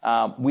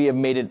 We have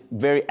made it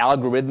very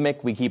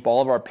algorithmic. We keep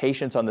all of our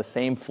patients on the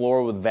same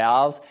floor with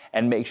valves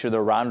and make sure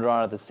they're rounded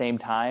on at the same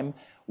time.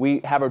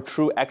 We have a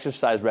true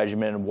exercise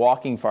regimen and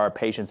walking for our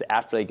patients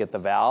after they get the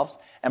valves.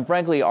 And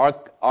frankly,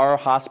 our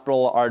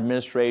hospital, our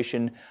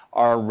administration,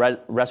 our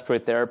respiratory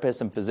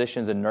therapists and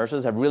physicians and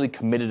nurses have really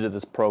committed to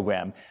this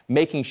program,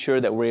 making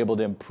sure that we're able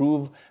to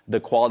improve the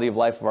quality of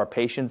life of our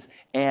patients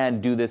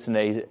and do this in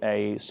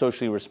a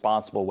socially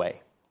responsible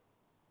way.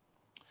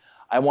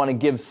 I want to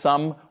give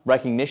some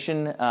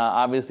recognition,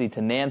 obviously,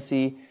 to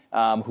Nancy,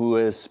 who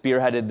has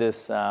spearheaded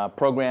this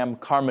program,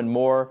 Carmen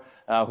Moore,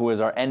 who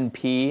is our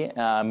NP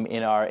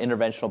in our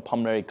interventional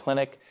pulmonary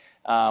clinic,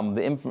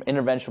 the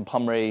interventional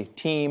pulmonary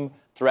team,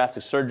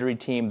 thoracic surgery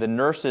team, the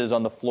nurses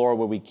on the floor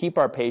where we keep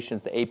our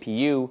patients, the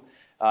APU,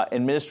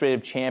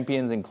 administrative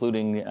champions,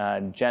 including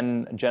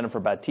Jennifer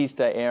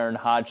Batista, Aaron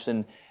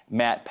Hodgson,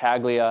 Matt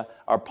Paglia,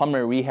 our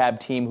pulmonary rehab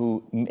team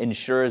who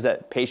ensures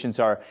that patients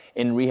are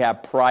in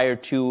rehab prior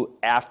to,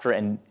 after,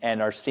 and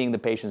are seeing the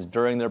patients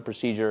during their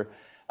procedure.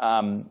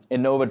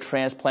 Inova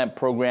transplant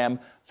program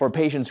for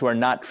patients who are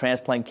not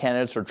transplant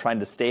candidates or trying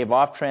to stave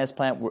off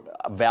transplant,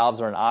 valves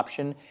are an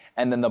option.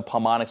 And then the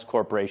Pulmonologist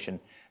Corporation,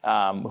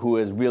 who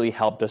has really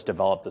helped us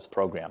develop this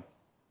program.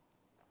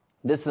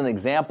 This is an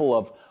example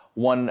of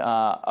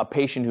a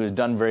patient who has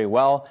done very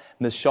well.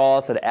 Ms.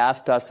 Shawls had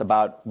asked us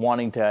about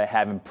wanting to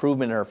have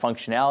improvement in her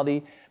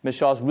functionality. Ms.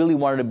 Shawls really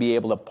wanted to be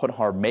able to put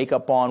her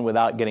makeup on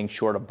without getting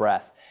short of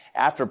breath.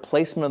 After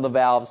placement of the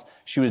valves,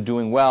 she was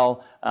doing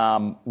well,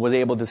 was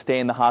able to stay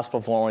in the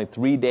hospital for only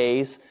 3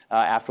 days,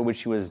 after which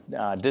she was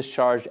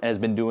discharged and has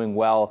been doing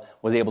well,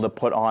 was able to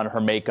put on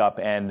her makeup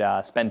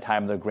and spend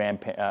time with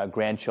her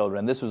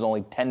grandchildren. This was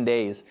only 10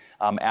 days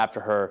after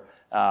her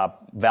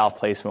valve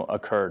placement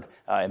occurred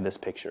in this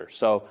picture.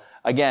 So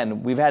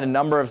again, we've had a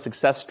number of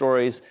success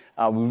stories.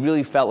 We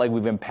really felt like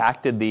we've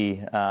impacted the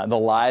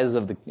lives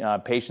of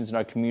the patients in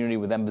our community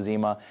with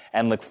emphysema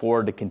and look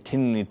forward to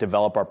continuing to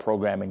develop our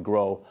program and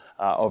grow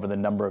over the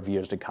number of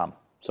years to come.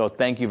 So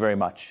thank you very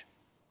much.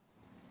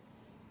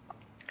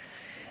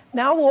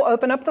 Now we'll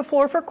open up the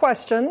floor for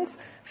questions.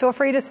 Feel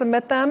free to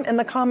submit them in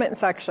the comment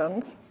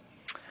sections.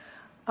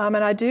 And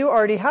I do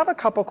already have a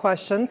couple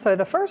questions. So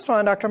the first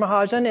one, Dr.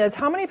 Mahajan, is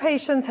how many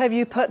patients have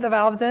you put the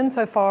valves in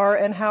so far,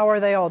 and how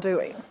are they all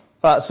doing?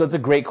 So it's a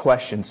great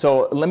question.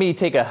 So let me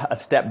take a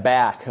step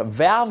back.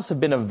 Valves have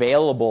been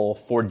available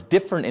for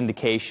different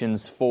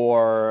indications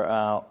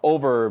for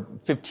over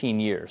 15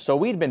 years. So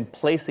we'd been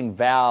placing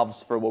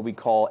valves for what we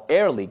call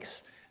air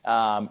leaks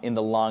in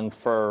the lung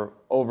for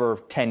over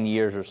 10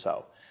 years or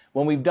so.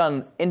 When we've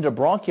done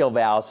endobronchial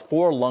valves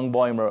for lung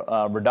volume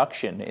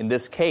reduction, in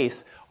this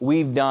case,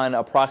 we've done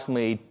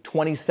approximately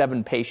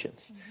 27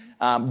 patients.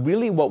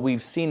 Really what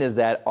we've seen is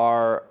that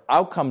our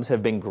outcomes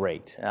have been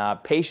great.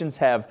 Patients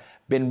have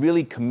been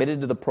really committed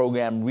to the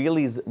program,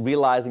 really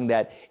realizing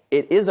that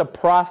it is a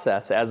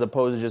process as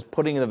opposed to just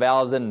putting the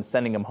valves in and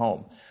sending them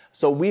home.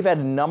 So we've had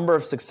a number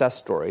of success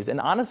stories. And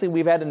honestly,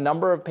 we've had a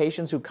number of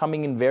patients who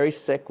coming in very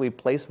sick, we've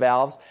placed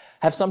valves,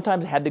 have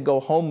sometimes had to go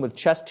home with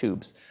chest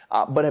tubes,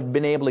 but have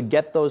been able to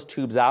get those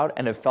tubes out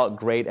and have felt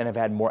great and have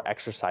had more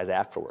exercise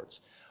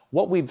afterwards.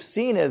 What we've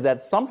seen is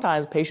that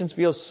sometimes patients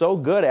feel so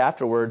good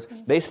afterwards,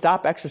 they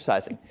stop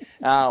exercising,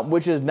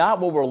 which is not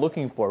what we're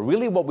looking for.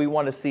 Really what we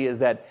want to see is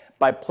that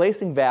by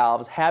placing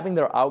valves, having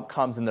their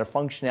outcomes and their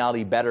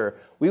functionality better,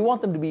 we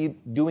want them to be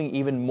doing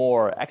even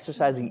more,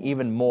 exercising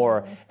even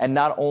more, and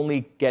not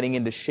only getting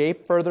into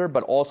shape further,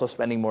 but also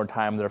spending more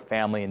time with their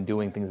family and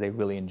doing things they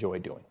really enjoy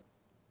doing.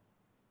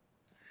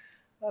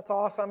 That's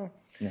awesome.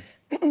 Yeah.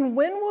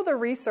 When will the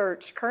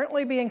research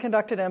currently being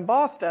conducted in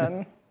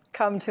Boston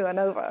come to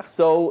Inova?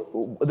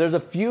 So there's a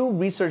few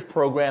research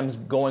programs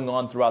going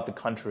on throughout the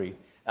country,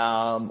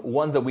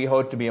 ones that we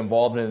hope to be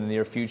involved in the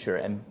near future.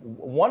 And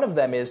one of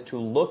them is to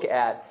look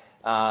at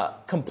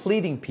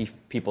completing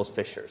people's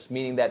fissures,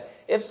 meaning that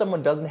if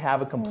someone doesn't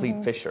have a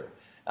complete fissure,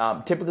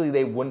 typically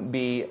they wouldn't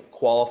be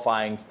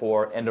qualifying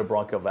for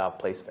endobronchial valve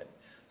placement.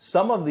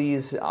 Some of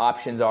these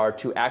options are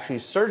to actually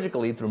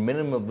surgically, through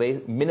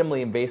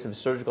minimally invasive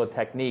surgical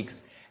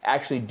techniques,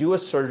 actually do a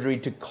surgery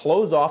to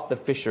close off the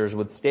fissures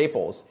with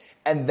staples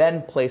and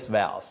then place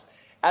valves.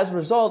 As a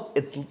result,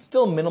 it's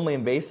still minimally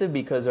invasive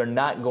because they're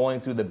not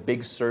going through the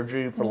big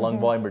surgery for lung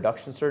volume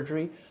reduction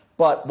surgery,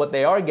 but what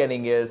they are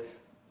getting is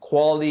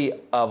quality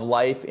of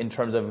life in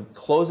terms of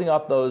closing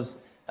off those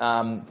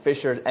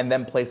fissures and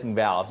then placing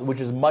valves,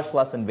 which is much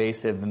less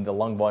invasive than the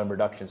lung volume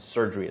reduction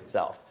surgery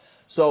itself.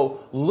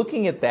 So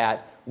looking at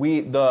that,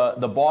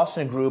 the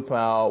Boston group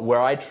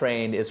where I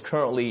trained is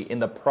currently in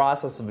the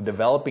process of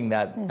developing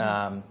that,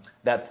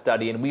 that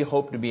study, and we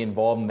hope to be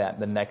involved in that in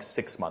the next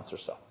 6 months or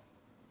so.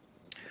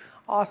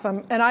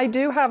 Awesome. And I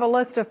do have a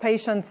list of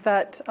patients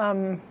that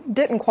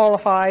didn't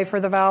qualify for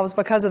the valves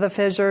because of the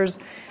fissures,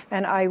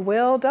 and I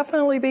will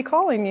definitely be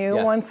calling you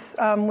once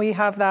we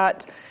have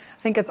that.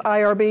 I think it's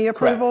IRB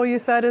approval. Correct. You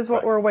said is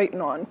what we're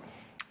waiting on.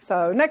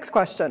 So next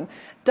question.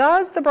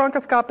 Does the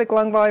bronchoscopic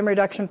lung volume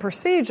reduction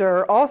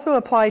procedure also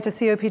apply to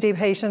COPD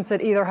patients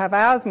that either have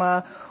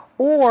asthma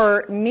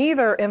or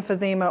neither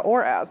emphysema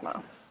or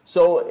asthma?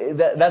 So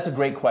that's a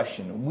great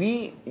question.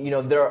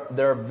 There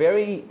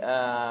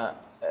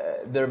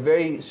are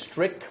very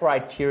strict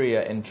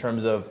criteria in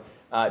terms of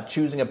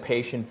choosing a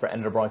patient for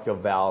endobronchial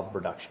valve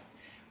reduction.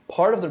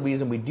 Part of the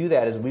reason we do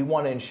that is we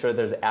want to ensure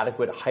there's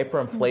adequate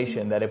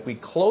hyperinflation, that if we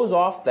close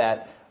off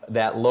that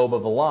lobe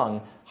of the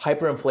lung,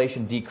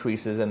 hyperinflation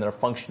decreases and their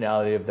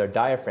functionality of their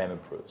diaphragm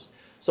improves.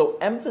 So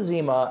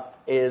emphysema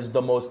is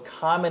the most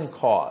common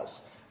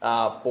cause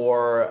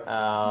for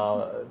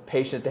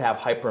patients to have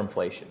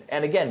hyperinflation.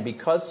 And again,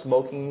 because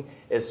smoking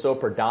is so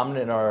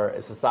predominant in our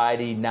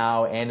society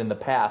now and in the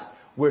past,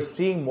 we're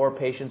seeing more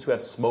patients who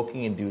have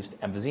smoking-induced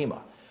emphysema.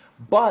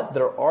 But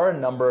there are a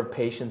number of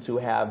patients who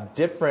have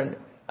different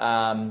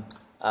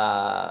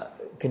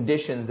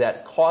conditions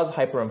that cause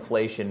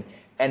hyperinflation,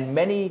 and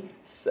many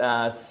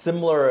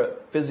similar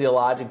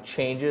physiologic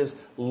changes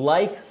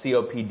like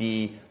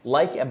COPD,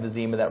 like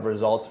emphysema that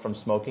results from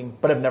smoking,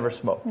 but have never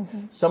smoked.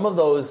 Some of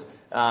those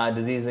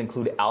diseases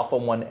include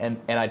alpha-1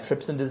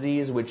 antitrypsin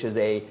disease, which is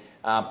a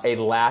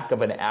lack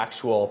of an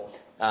actual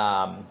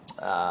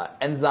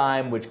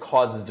enzyme which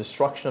causes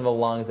destruction of the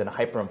lungs and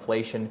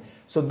hyperinflation.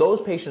 So those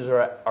patients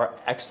are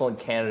excellent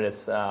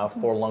candidates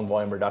for lung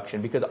volume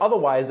reduction because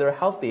otherwise they're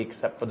healthy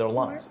except for their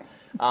lungs.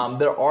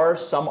 There are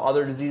some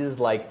other diseases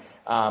like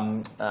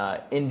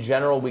in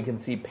general we can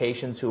see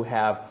patients who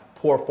have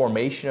poor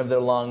formation of their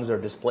lungs or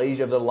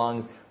dysplasia of their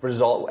lungs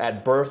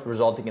at birth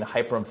resulting in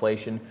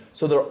hyperinflation.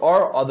 So there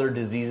are other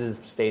diseases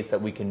states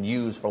that we can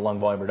use for lung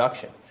volume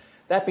reduction.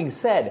 That being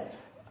said,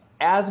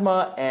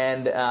 asthma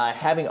and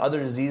having other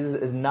diseases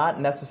is not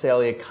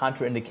necessarily a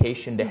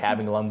contraindication to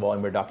having lung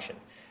volume reduction.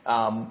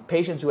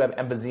 Patients who have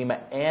emphysema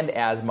and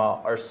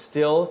asthma are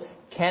still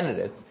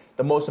candidates.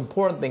 The most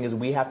important thing is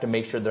we have to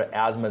make sure their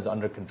asthma is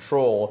under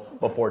control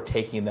before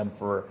taking them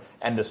for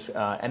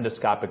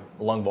endoscopic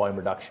lung volume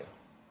reduction.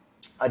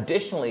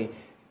 Additionally,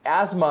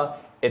 asthma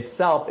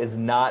itself is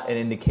not an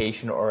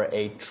indication or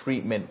a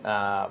treatment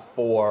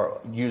for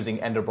using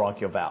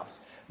endobronchial valves.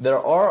 There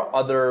are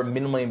other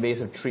minimally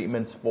invasive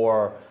treatments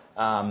for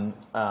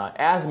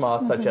asthma,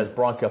 such as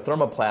bronchial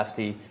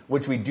thermoplasty,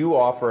 which we do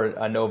offer at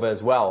Inova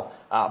as well.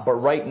 But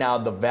right now,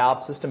 the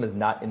valve system is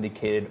not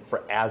indicated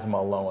for asthma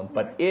alone,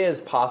 but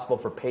is possible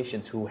for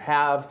patients who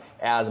have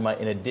asthma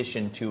in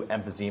addition to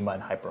emphysema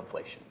and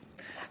hyperinflation.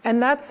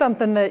 And that's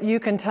something that you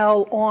can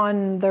tell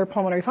on their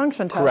pulmonary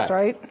function test, Correct.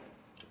 right?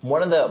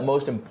 One of the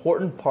most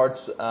important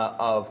parts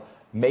of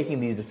making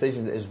these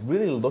decisions is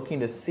really looking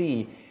to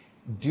see,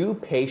 do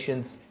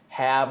patients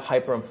have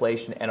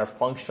hyperinflation and are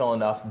functional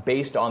enough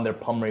based on their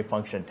pulmonary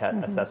function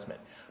assessment.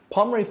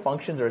 Pulmonary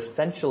functions are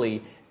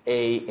essentially,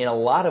 in a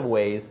lot of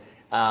ways,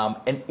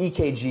 an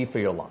EKG for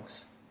your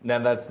lungs. Now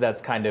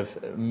that's kind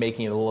of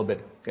making it a little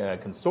bit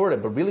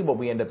consorted, but really what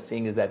we end up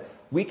seeing is that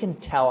we can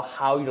tell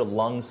how your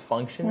lungs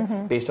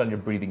function based on your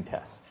breathing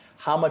tests.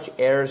 How much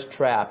air is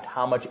trapped,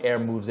 how much air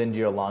moves into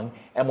your lung,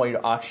 and what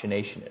your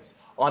oxygenation is.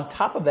 On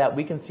top of that,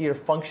 we can see your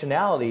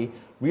functionality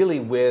really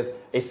with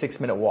a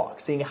 6-minute walk,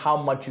 seeing how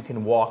much you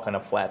can walk on a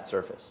flat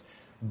surface.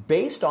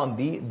 Based on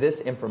this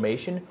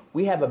information,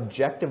 we have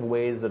objective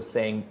ways of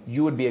saying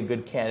you would be a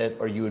good candidate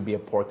or you would be a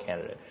poor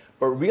candidate.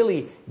 But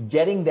really,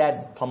 getting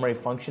that pulmonary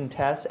function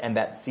test and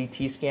that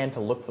CT scan to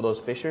look for those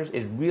fissures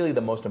is really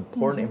the most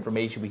important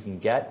information we can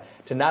get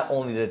to not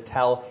only to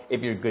tell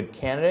if you're a good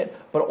candidate,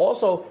 but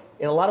also,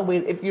 in a lot of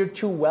ways, if you're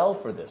too well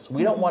for this.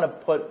 We don't want to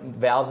put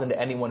valves into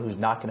anyone who's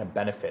not going to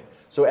benefit.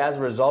 So as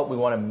a result, we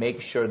want to make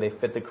sure they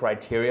fit the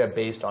criteria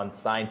based on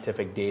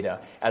scientific data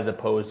as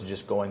opposed to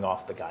just going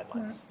off the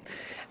guidelines.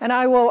 And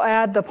I will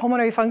add the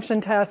pulmonary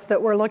function test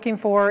that we're looking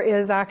for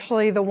is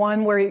actually the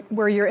one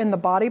where you're in the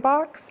body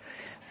box.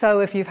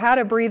 So if you've had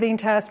a breathing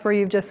test where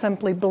you've just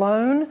simply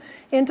blown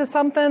into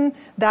something,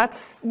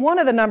 that's one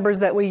of the numbers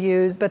that we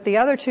use. But the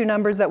other two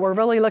numbers that we're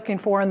really looking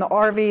for in the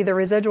RV, the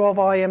residual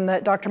volume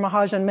that Dr.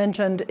 Mahajan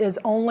mentioned, is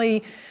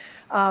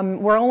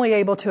we're only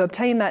able to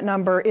obtain that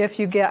number if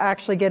you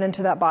actually get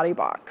into that body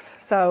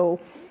box. So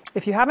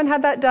if you haven't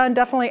had that done,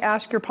 definitely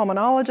ask your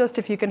pulmonologist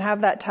if you can have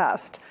that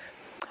test.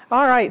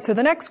 All right, so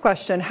the next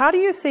question, how do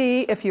you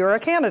see if you're a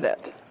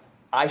candidate?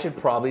 I should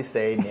probably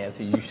say,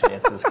 Nancy, you should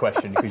answer this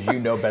question because you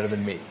know better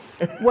than me.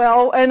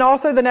 Well, and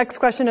also the next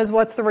question is,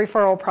 what's the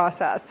referral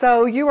process?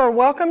 So you are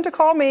welcome to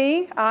call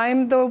me.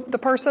 I'm the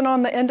person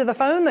on the end of the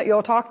phone that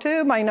you'll talk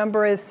to. My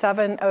number is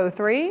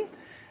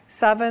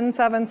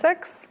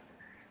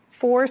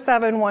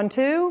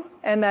 703-776-4712,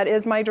 and that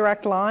is my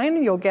direct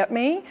line. You'll get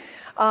me.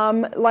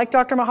 Like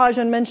Dr.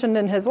 Mahajan mentioned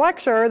in his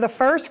lecture, the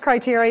first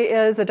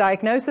criteria is a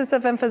diagnosis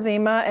of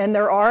emphysema, and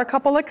there are a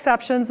couple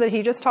exceptions that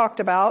he just talked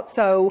about.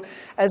 So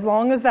as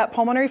long as that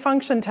pulmonary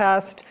function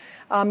test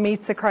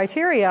meets the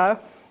criteria,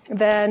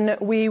 then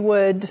we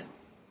would,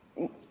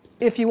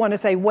 if you want to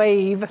say,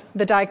 waive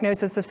the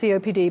diagnosis of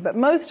COPD. But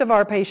most of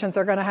our patients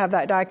are going to have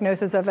that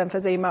diagnosis of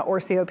emphysema or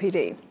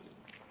COPD.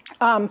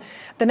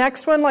 The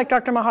next one, like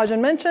Dr. Mahajan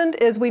mentioned,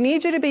 is we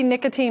need you to be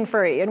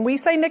nicotine-free. And we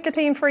say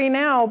nicotine-free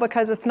now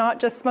because it's not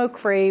just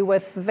smoke-free,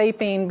 with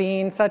vaping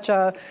being such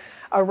a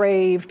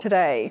rave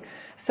today.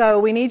 So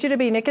we need you to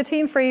be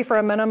nicotine-free for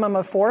a minimum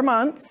of 4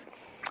 months.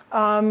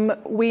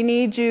 We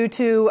need you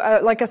to,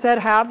 like I said,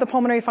 have the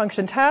pulmonary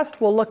function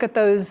test. We'll look at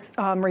those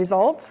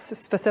results,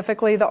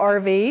 specifically the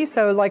RV.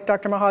 So like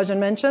Dr. Mahajan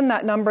mentioned,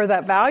 that number,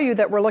 that value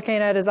that we're looking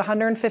at is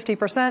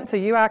 150%. So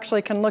you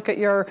actually can look at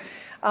your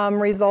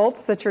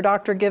results that your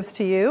doctor gives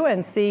to you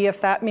and see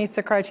if that meets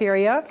the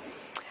criteria.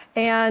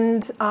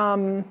 And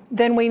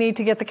then we need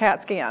to get the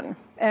CAT scan.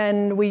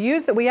 And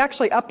we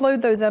actually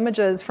upload those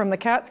images from the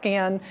CAT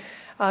scan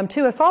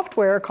to a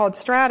software called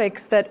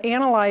Stratix that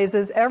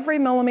analyzes every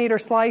millimeter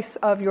slice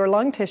of your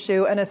lung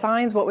tissue and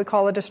assigns what we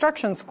call a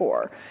destruction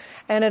score.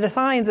 And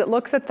it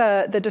looks at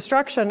the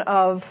destruction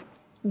of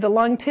the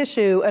lung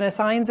tissue and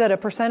assigns it a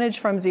percentage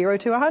from 0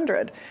 to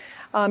 100.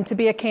 To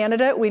be a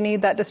candidate, we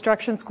need that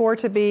destruction score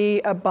to be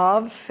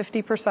above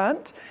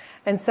 50%.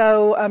 And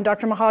so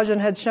Dr. Mahajan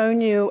had shown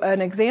you an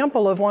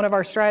example of one of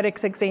our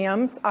Stratix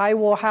exams. I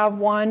will have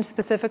one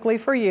specifically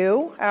for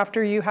you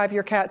after you have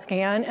your CAT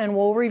scan, and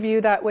we'll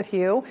review that with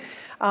you.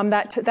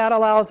 That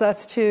allows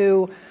us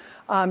to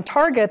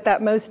target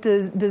that most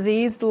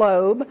diseased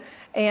lobe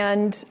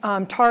and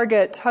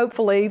target,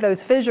 hopefully,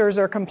 those fissures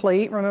are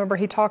complete. Remember,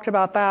 he talked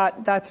about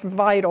that. That's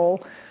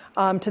vital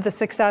to the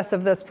success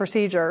of this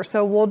procedure.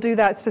 So we'll do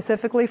that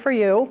specifically for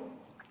you.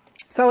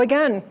 So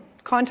again,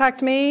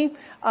 contact me.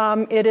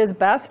 It is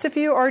best if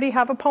you already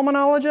have a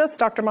pulmonologist.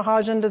 Dr.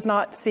 Mahajan does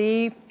not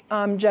see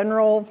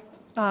general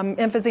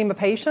emphysema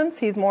patients.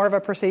 He's more of a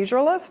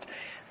proceduralist.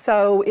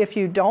 So if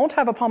you don't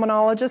have a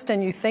pulmonologist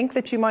and you think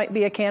that you might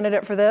be a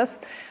candidate for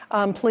this,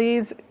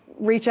 please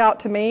reach out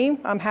to me.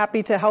 I'm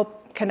happy to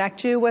help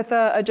connect you with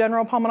a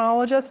general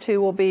pulmonologist who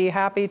will be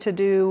happy to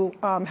do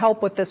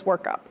help with this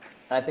workup.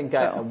 I think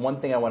one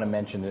thing I want to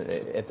mention,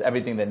 it's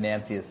everything that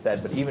Nancy has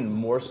said, but even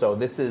more so,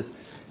 this is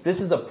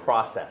a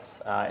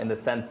process in the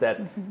sense that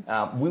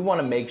we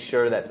want to make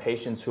sure that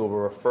patients who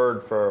are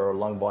referred for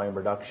lung volume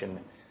reduction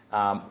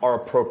are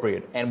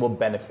appropriate and will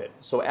benefit.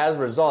 So as a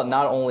result,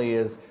 not only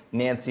is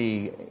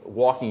Nancy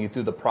walking you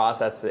through the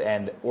process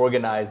and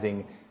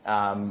organizing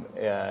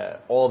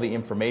all the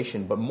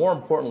information, but more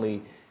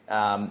importantly,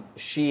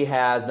 she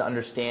has an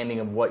understanding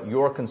of what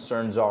your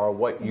concerns are,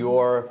 what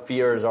your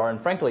fears are, and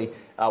frankly,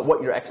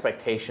 what your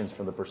expectations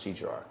for the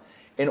procedure are.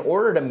 In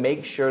order to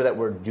make sure that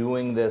we're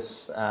doing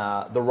this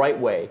the right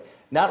way,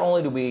 not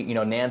only do we,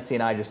 Nancy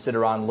and I just sit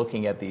around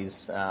looking at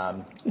these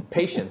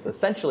patients.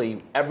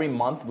 Essentially, every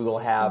month we will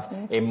have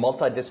a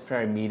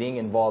multidisciplinary meeting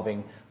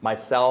involving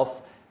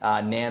myself,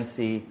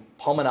 Nancy,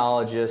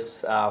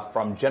 pulmonologists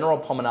from general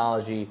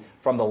pulmonology,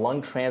 from the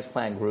lung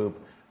transplant group,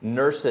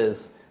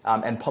 nurses,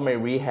 and pulmonary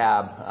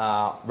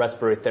rehab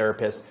respiratory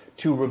therapists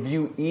to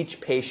review each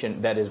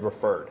patient that is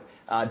referred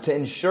to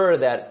ensure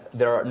that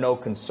there are no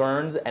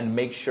concerns and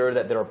make sure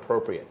that they're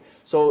appropriate.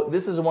 So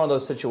this is one of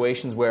those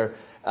situations where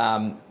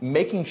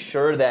making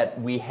sure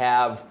that we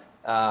have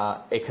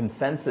a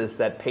consensus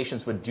that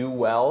patients would do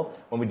well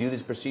when we do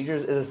these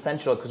procedures is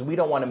essential, because we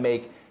don't want to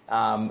make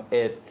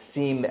it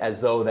seem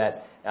as though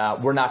that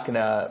we're not going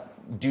to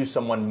do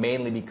someone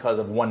mainly because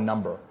of one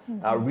number.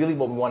 Really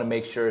what we want to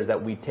make sure is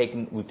that we've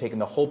taken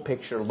the whole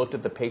picture, looked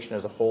at the patient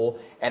as a whole,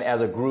 and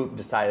as a group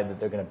decided that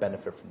they're going to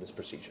benefit from this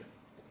procedure.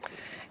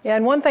 Yeah,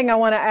 and one thing I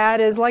want to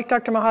add is, like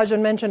Dr.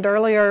 Mahajan mentioned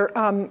earlier,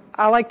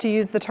 I like to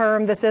use the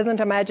term, this isn't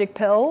a magic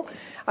pill.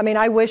 I mean,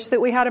 I wish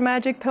that we had a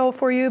magic pill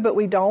for you, but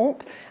we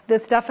don't.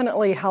 This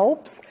definitely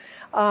helps.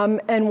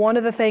 And one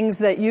of the things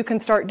that you can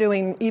start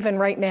doing even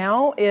right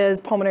now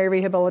is pulmonary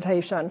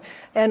rehabilitation.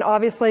 And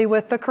obviously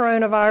with the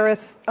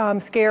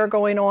coronavirus scare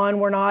going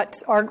on,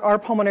 our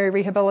pulmonary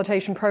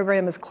rehabilitation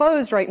program is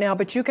closed right now,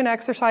 but you can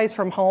exercise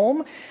from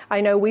home.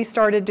 I know we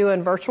started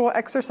doing virtual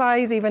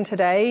exercise even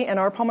today in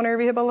our pulmonary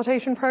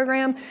rehabilitation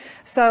program.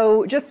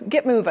 So just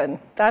get moving.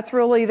 That's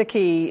really the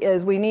key,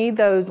 is we need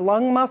those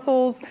lung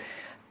muscles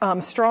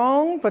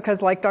strong,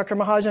 because like Dr.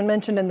 Mahajan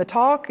mentioned in the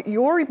talk,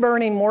 you're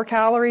burning more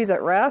calories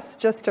at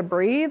rest just to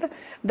breathe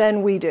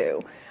than we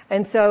do.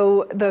 And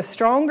so the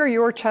stronger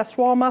your chest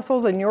wall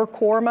muscles and your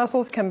core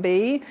muscles can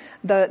be,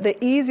 the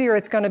easier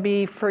it's going to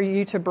be for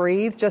you to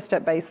breathe just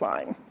at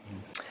baseline.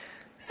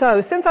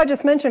 So since I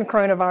just mentioned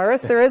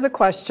coronavirus, there is a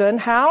question: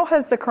 how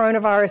has the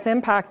coronavirus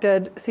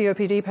impacted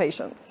COPD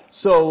patients?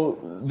 So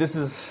this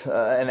is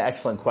an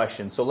excellent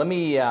question. So let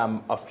me,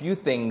 a few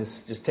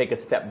things, just take a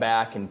step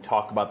back and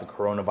talk about the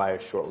coronavirus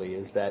shortly.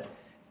 Is that,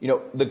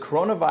 the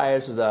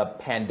coronavirus is a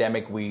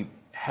pandemic we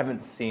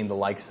haven't seen the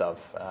likes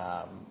of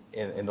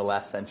in the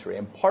last century.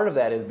 And part of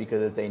that is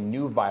because it's a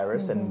new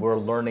virus and we're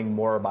learning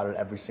more about it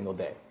every single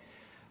day.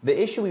 The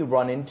issue we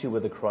run into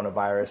with the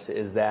coronavirus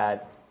is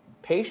that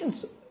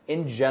patients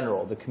in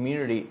general, the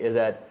community, is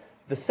at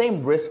the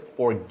same risk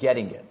for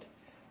getting it.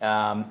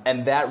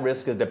 And that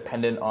risk is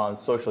dependent on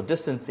social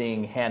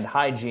distancing, hand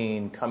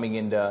hygiene, coming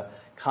into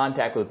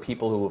contact with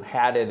people who have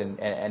had it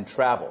and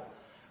travel.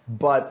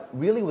 But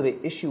really what the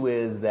issue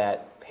is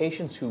that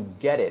patients who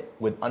get it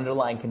with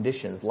underlying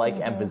conditions like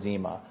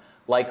emphysema,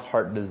 like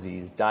heart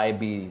disease,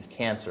 diabetes,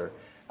 cancer,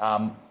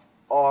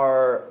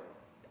 are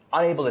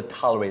unable to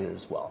tolerate it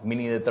as well,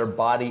 meaning that their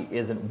body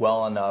isn't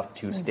well enough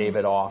to stave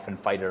it off and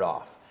fight it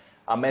off.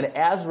 And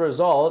as a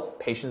result,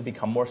 patients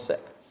become more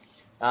sick.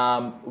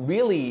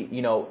 Really,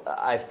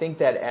 I think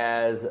that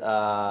as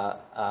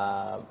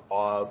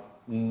a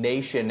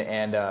nation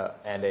and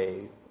a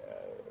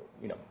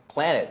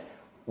planet,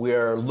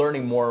 we're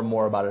learning more and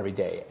more about it every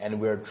day, and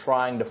we're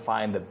trying to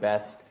find the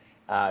best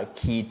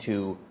key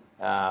to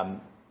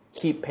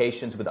keep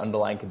patients with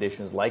underlying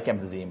conditions like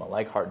emphysema,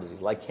 like heart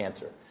disease, like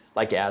cancer,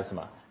 like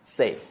asthma,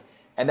 safe.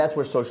 And that's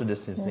where social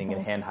distancing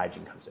and hand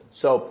hygiene comes in.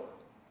 So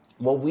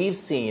what we've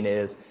seen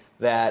is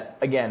that,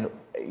 again,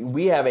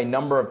 we have a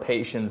number of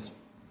patients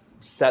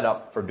set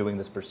up for doing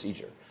this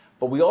procedure,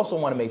 but we also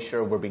want to make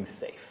sure we're being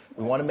safe.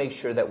 We want to make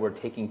sure that we're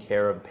taking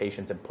care of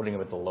patients and putting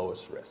them at the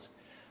lowest risk.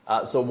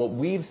 So what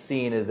we've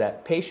seen is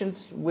that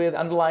patients with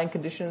underlying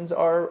conditions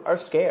are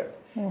scared.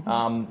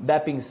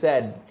 That being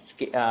said,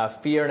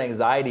 fear and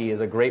anxiety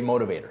is a great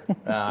motivator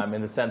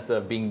in the sense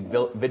of being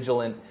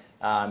vigilant,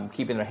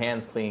 keeping their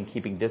hands clean,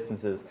 keeping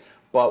distances.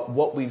 But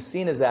what we've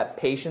seen is that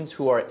patients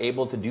who are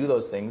able to do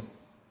those things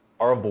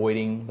are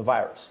avoiding the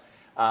virus.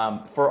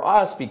 For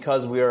us,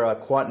 because we're a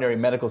quaternary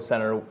medical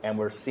center and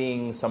we're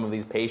seeing some of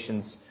these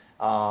patients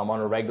on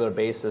a regular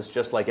basis,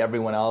 just like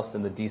everyone else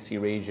in the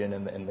DC region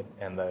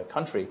and the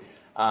country,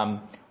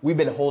 we've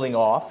been holding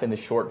off in the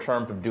short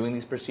term from doing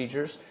these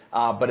procedures.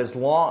 But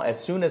as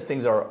soon as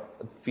things are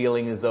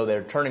feeling as though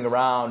they're turning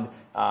around,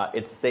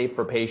 it's safe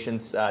for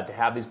patients to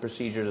have these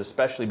procedures,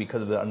 especially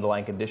because of the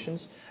underlying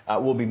conditions,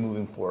 we'll be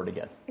moving forward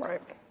again. Right.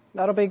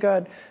 That'll be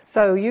good.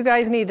 So you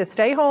guys need to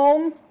stay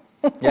home.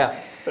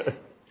 Yes.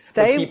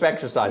 Keep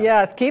exercising.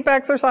 Yes, keep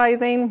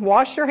exercising.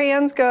 Wash your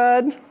hands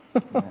good.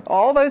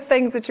 All those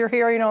things that you're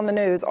hearing on the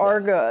news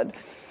are good.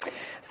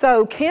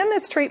 So can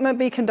this treatment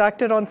be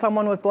conducted on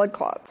someone with blood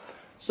clots?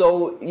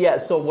 So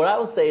what I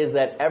will say is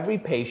that every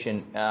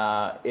patient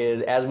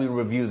as we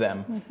review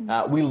them,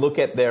 we look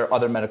at their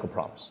other medical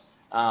problems.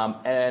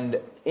 And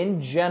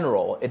in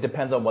general, it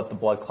depends on what the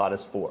blood clot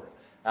is for.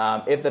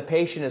 If the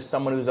patient is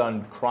someone who's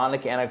on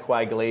chronic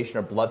anticoagulation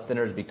or blood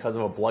thinners because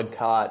of a blood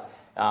clot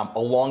a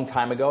long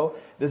time ago,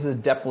 this is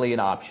definitely an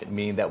option,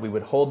 meaning that we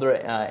would hold their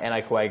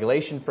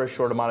anticoagulation for a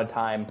short amount of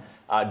time,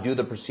 do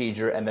the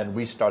procedure, and then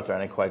restart their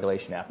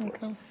anticoagulation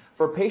afterwards. Okay.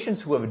 For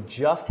patients who have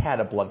just had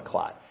a blood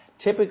clot,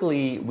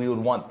 typically we would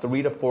want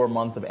 3 to 4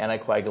 months of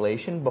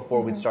anticoagulation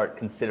before we'd start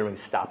considering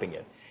stopping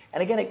it.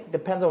 And again, it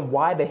depends on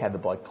why they had the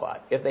blood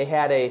clot. If they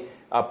had a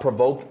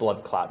provoked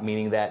blood clot,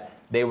 meaning that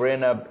they were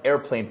in an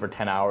airplane for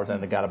 10 hours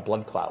and they got a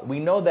blood clot, we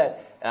know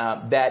that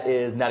that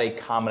is not a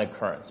common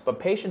occurrence. But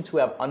patients who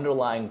have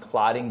underlying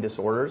clotting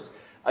disorders,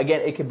 again,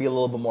 it could be a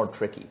little bit more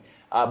tricky.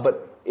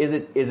 But is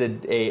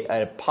it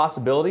a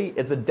possibility?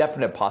 It's a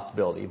definite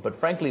possibility. But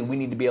frankly, we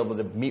need to be able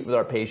to meet with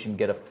our patient,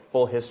 get a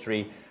full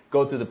history,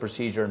 go through the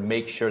procedure, and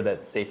make sure that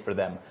it's safe for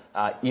them,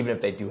 even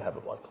if they do have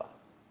a blood clot.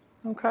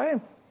 Okay.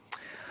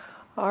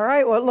 All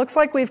right, well, it looks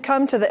like we've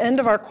come to the end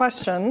of our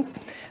questions.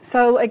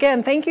 So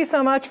again, thank you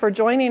so much for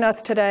joining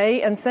us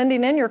today and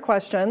sending in your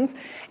questions.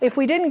 If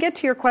we didn't get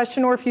to your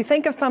question, or if you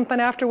think of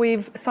something after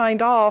we've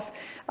signed off,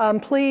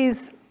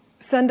 please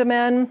send them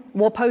in.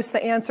 We'll post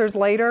the answers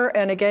later.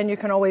 And again, you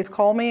can always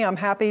call me. I'm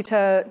happy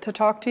to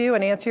talk to you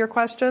and answer your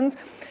questions.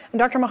 And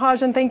Dr.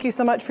 Mahajan, thank you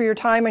so much for your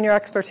time and your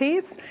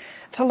expertise.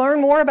 To learn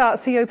more about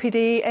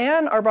COPD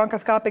and our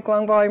bronchoscopic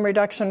lung volume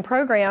reduction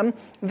program,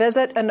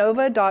 visit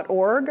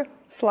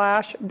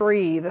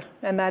inova.org/breathe,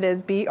 and that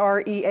is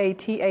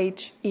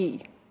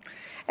BREATHE.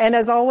 And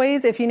as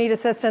always, if you need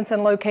assistance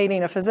in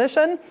locating a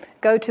physician,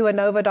 go to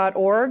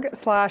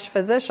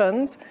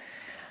inova.org/physicians.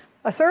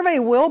 A survey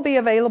will be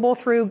available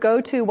through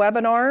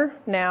GoToWebinar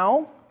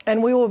now,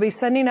 and we will be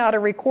sending out a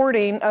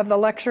recording of the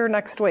lecture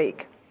next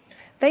week.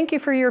 Thank you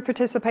for your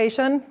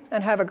participation,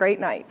 and have a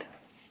great night.